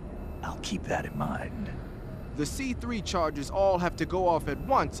barbecued. I'll keep that in mind. The C3 charges all have to go off at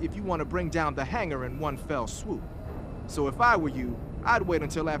once if you want to bring down the hangar in one fell swoop. So if I were you, I'd wait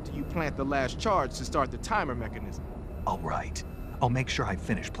until after you plant the last charge to start the timer mechanism. All right. I'll make sure I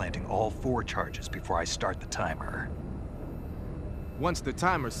finish planting all 4 charges before I start the timer. Once the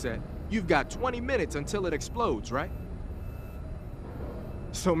timer's set, you've got 20 minutes until it explodes, right?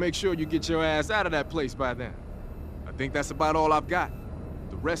 So make sure you get your ass out of that place by then. I think that's about all I've got.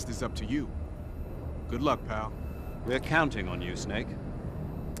 The rest is up to you. Good luck, pal. We're counting on you, Snake.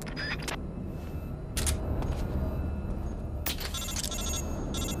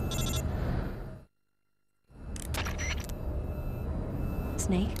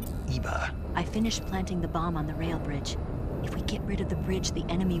 Snake? Eva. I finished planting the bomb on the rail bridge. If we get rid of the bridge, the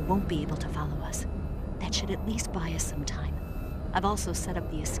enemy won't be able to follow us. That should at least buy us some time. I've also set up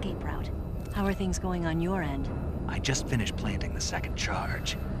the escape route. How are things going on your end? I just finished planting the second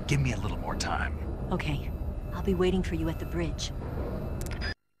charge. Give me a little more time. Okay. I'll be waiting for you at the bridge.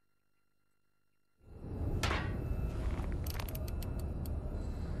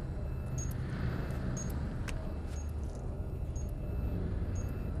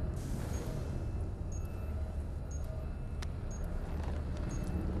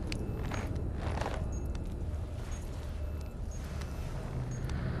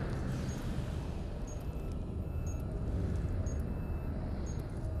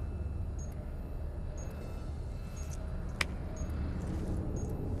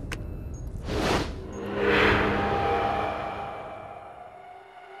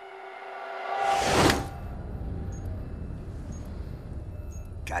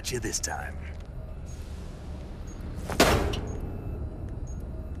 Got you this time.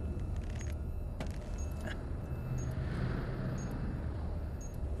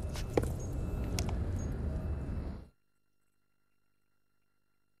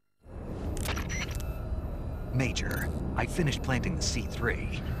 Major, I finished planting the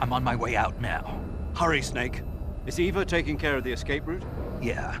C3. I'm on my way out now. Hurry, Snake. Is Eva taking care of the escape route?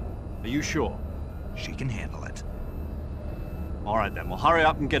 Yeah, Are you sure? she can handle it. All right, then. Well, hurry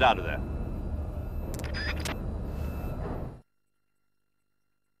up and get out of there.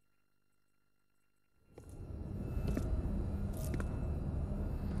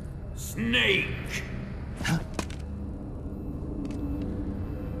 Snake!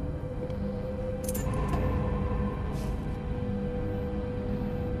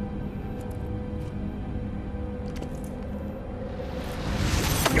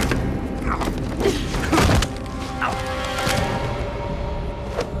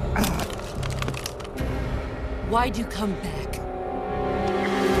 Why'd you come back?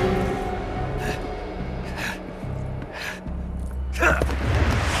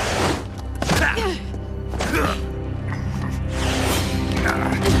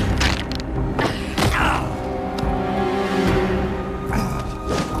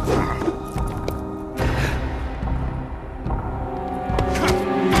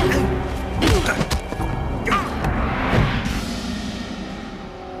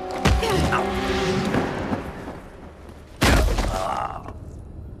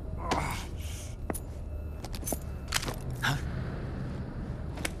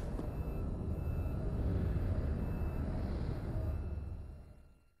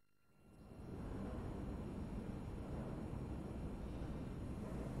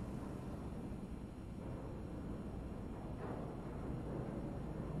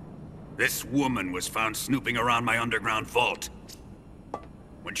 This woman was found snooping around my underground vault.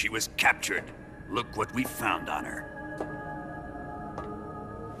 When she was captured, look what we found on her.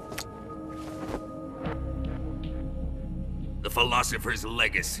 The Philosopher's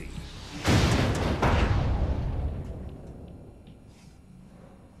Legacy.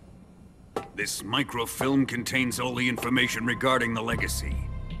 This microfilm contains all the information regarding the Legacy.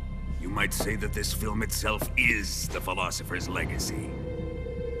 You might say that this film itself is the Philosopher's Legacy.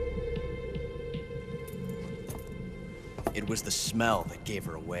 It was the smell that gave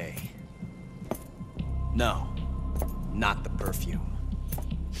her away. No, not the perfume.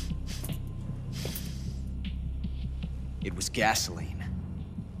 It was gasoline.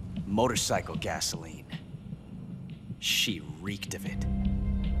 Motorcycle gasoline. She reeked of it.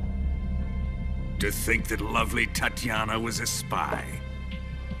 to think that lovely Tatiana was a spy.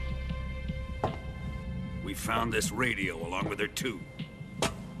 We found this radio along with her too.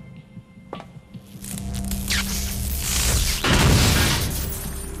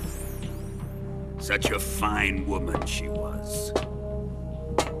 Such a fine woman she was.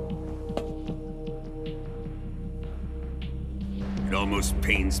 It almost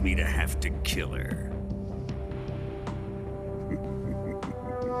pains me to have to kill her.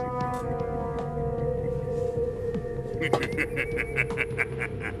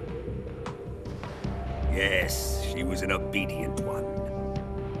 Yes, she was an obedient one.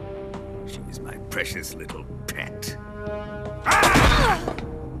 She was my precious little pet. Ah!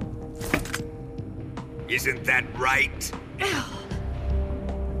 Isn't that right?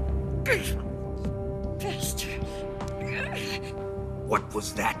 Bastard. What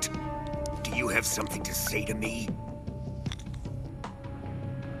was that? Do you have something to say to me?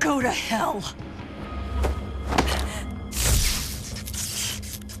 Go to hell.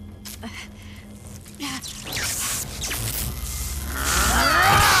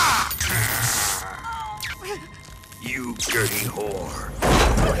 You dirty whore.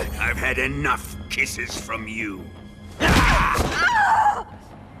 I've had enough kisses from you.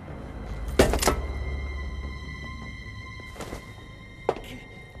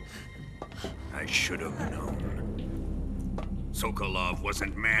 I should have known. Sokolov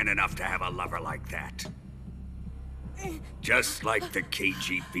wasn't man enough to have a lover like that. Just like the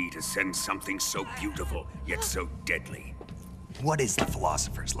KGB to send something so beautiful, yet so deadly. What is the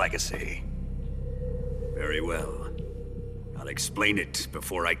Philosopher's Legacy? Very well. I'll explain it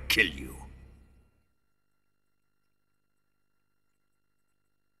before I kill you.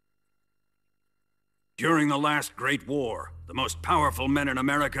 During the last Great War, the most powerful men in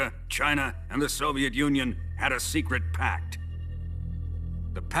America, China, and the Soviet Union had a secret pact.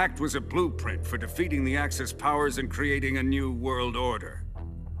 The pact was a blueprint for defeating the Axis powers and creating a new world order.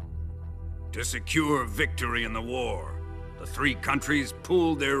 To secure victory in the war, the three countries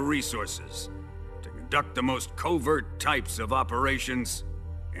pooled their resources to conduct the most covert types of operations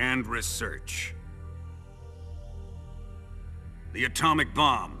and research. The atomic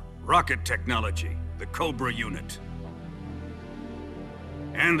bomb, rocket technology, the Cobra unit.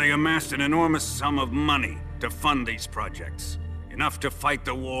 And they amassed an enormous sum of money to fund these projects, enough to fight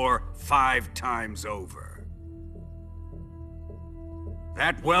the war 5 times over.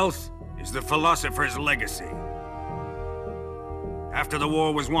 That wealth is the Philosopher's Legacy. After the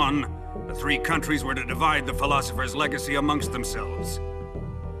war was won, the three countries were to divide the Philosopher's Legacy amongst themselves.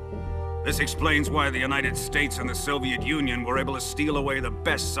 This explains why the United States and the Soviet Union were able to steal away the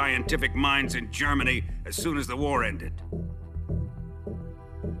best scientific minds in Germany as soon as the war ended.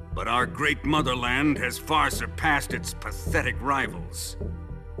 But our great motherland has far surpassed its pathetic rivals.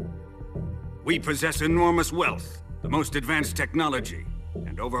 We possess enormous wealth, the most advanced technology,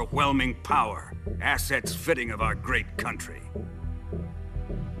 and overwhelming power, assets fitting of our great country.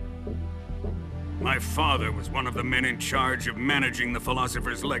 My father was one of the men in charge of managing the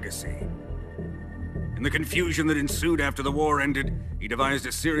Philosopher's Legacy. In the confusion that ensued after the war ended, he devised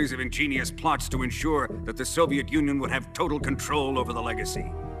a series of ingenious plots to ensure that the Soviet Union would have total control over the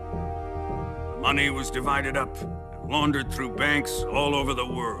legacy. The money was divided up and laundered through banks all over the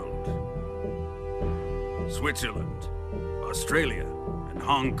world. Switzerland, Australia, and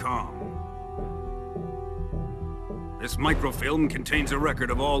Hong Kong. This microfilm contains a record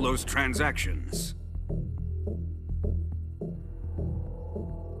of all those transactions.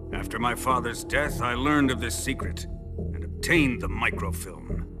 After my father's death, I learned of this secret and obtained the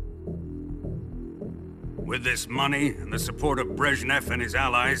microfilm. With this money and the support of Brezhnev and his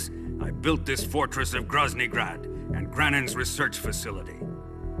allies, I built this fortress of Groznygrad and Granin's research facility.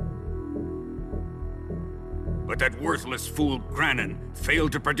 But that worthless fool Granin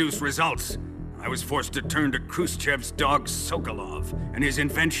failed to produce results. I was forced to turn to Khrushchev's dog Sokolov and his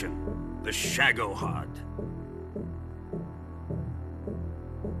invention, the Shagohod.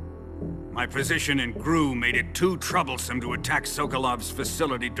 My position in GRU made it too troublesome to attack Sokolov's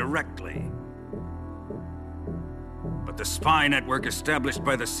facility directly. But the spy network established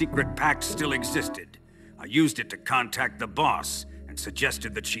by the secret pact still existed. I used it to contact the boss and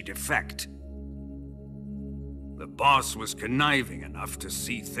suggested that she defect. The boss was conniving enough to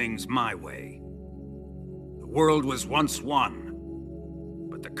see things my way. The world was once one,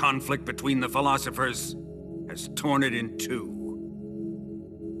 but the conflict between the philosophers has torn it in two.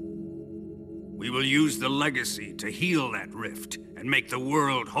 We will use the legacy to heal that rift and make the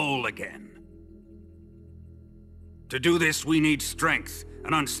world whole again. To do this, we need strength,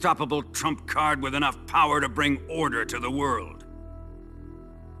 an unstoppable trump card with enough power to bring order to the world.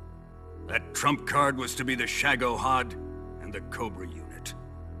 That trump card was to be the Shagohod and the Cobra unit.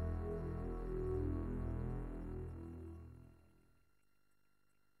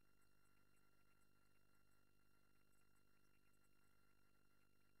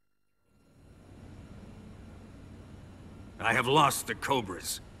 I have lost the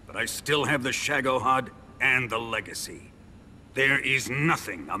Cobras, but I still have the Shagohod and the Legacy. There is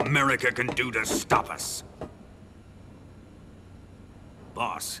nothing America can do to stop us.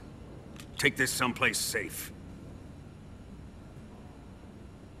 Boss, take this someplace safe.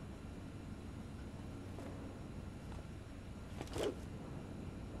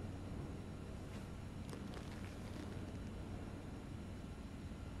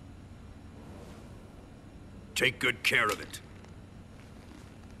 Take good care of it.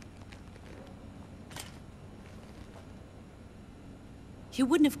 He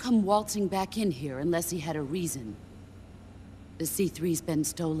wouldn't have come waltzing back in here unless he had a reason. The C3's been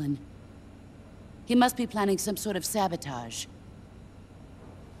stolen. He must be planning some sort of sabotage.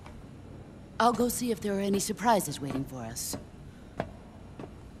 I'll go see if there are any surprises waiting for us.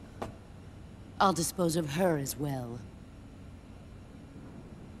 I'll dispose of her as well.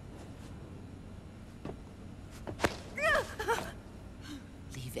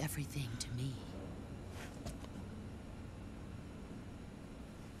 Leave everything to me.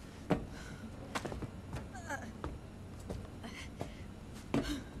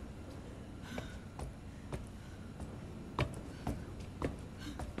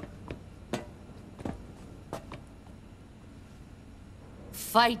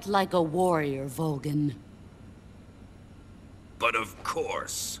 Fight like a warrior, Volgan. But of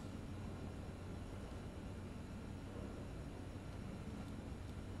course.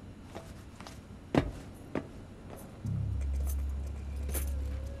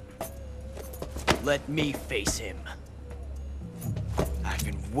 Let me face him. I've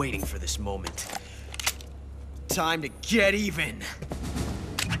been waiting for this moment. Time to get even!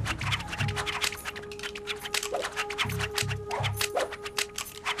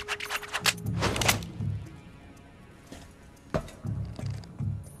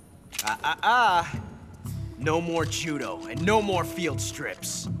 No more judo, and no more field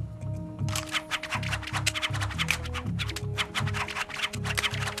strips.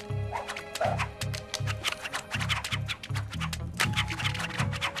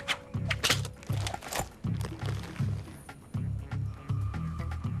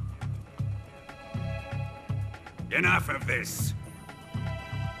 Enough of this.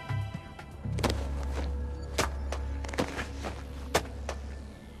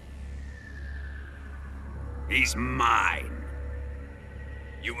 He's mine.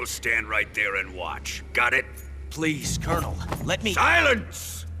 You will stand right there and watch. Got it? Please, Colonel, let me—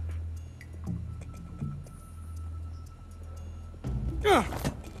 Silence! Huh?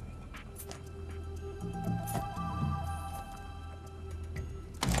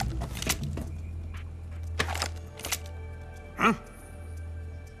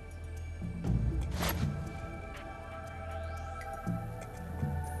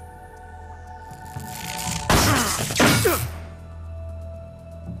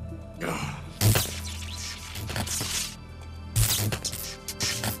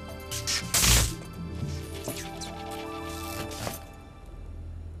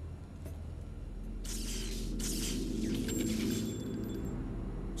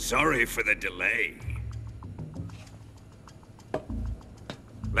 Sorry for the delay.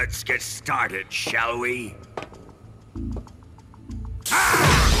 Let's get started, shall we?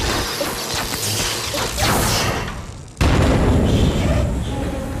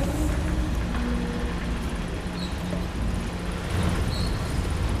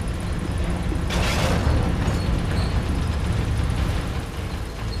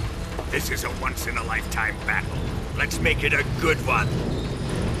 This is a once-in-a-lifetime battle. Let's make it a good one.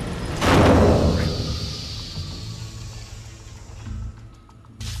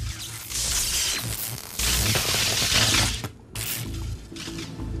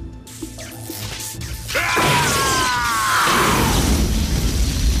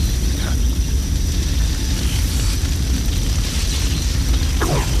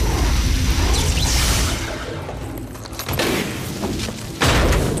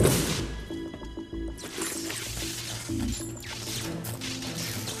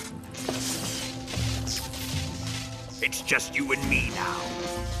 It's just you and me now.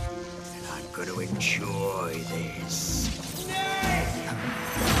 And I'm gonna enjoy this.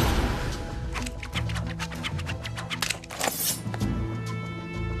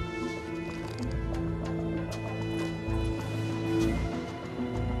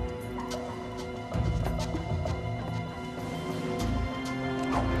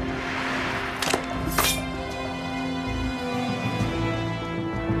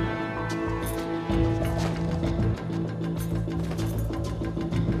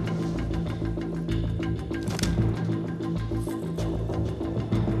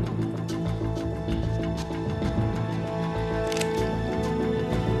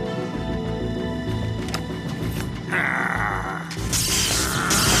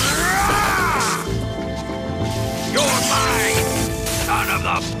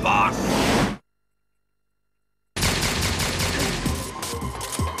 the boss!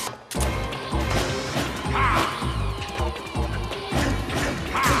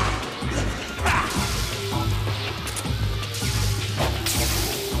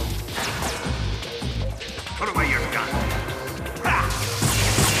 Put away your gun.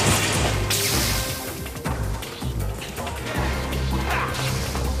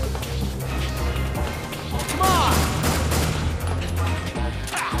 Come on!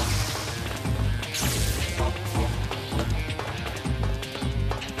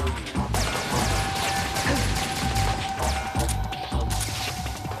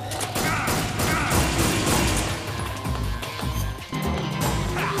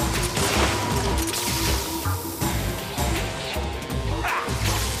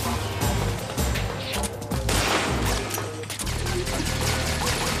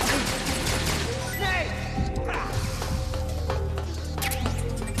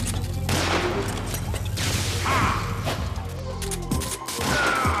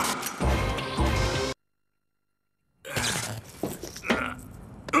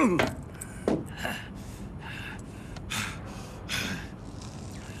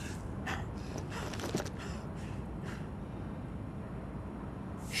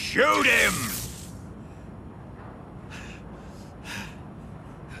 Shoot him!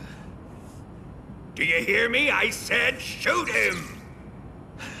 Do you hear me? I said shoot him!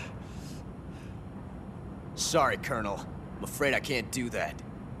 Sorry, Colonel. I'm afraid I can't do that.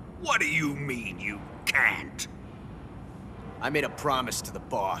 What do you mean you can't? I made a promise to the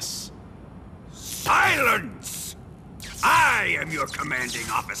boss. Silence! I am your commanding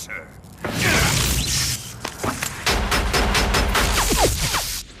officer.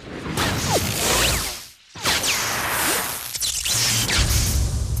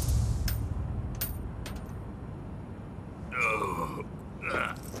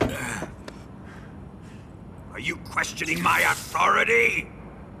 Are you questioning my authority?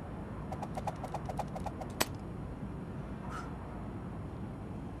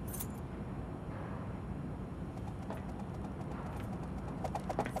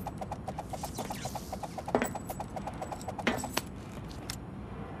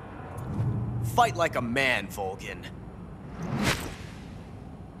 Fight like a man, Volgin.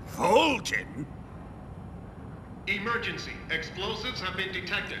 Volgin? Emergency. Explosives have been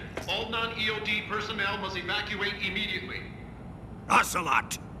detected. All non-EOD personnel must evacuate immediately.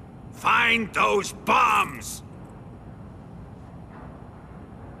 Ocelot! Find those bombs!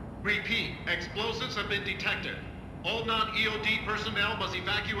 Repeat. Explosives have been detected. All non-EOD personnel must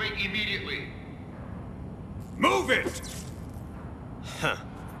evacuate immediately. Move it! Huh.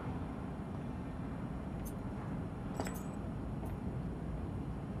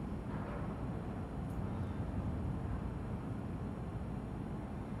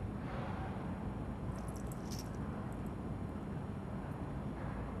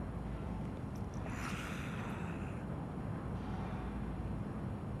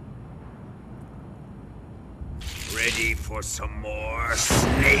 Ready for some more,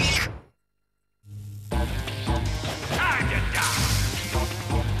 Snake? Time to die!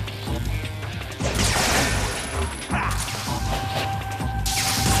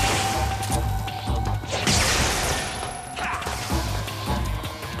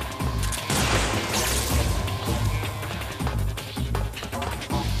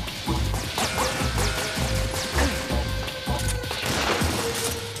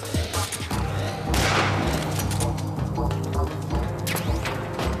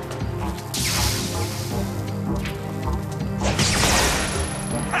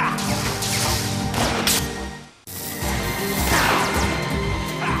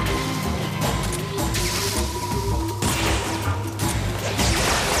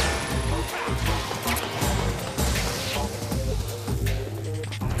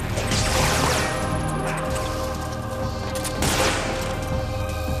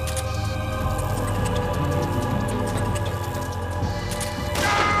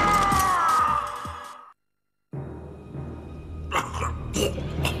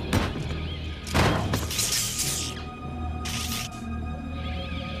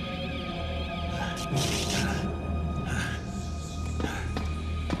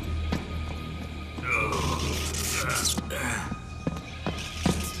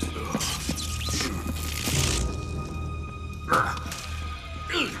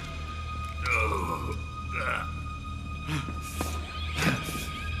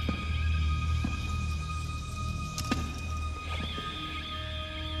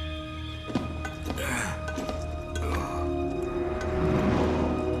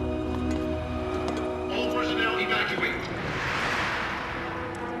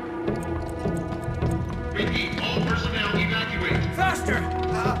 faster!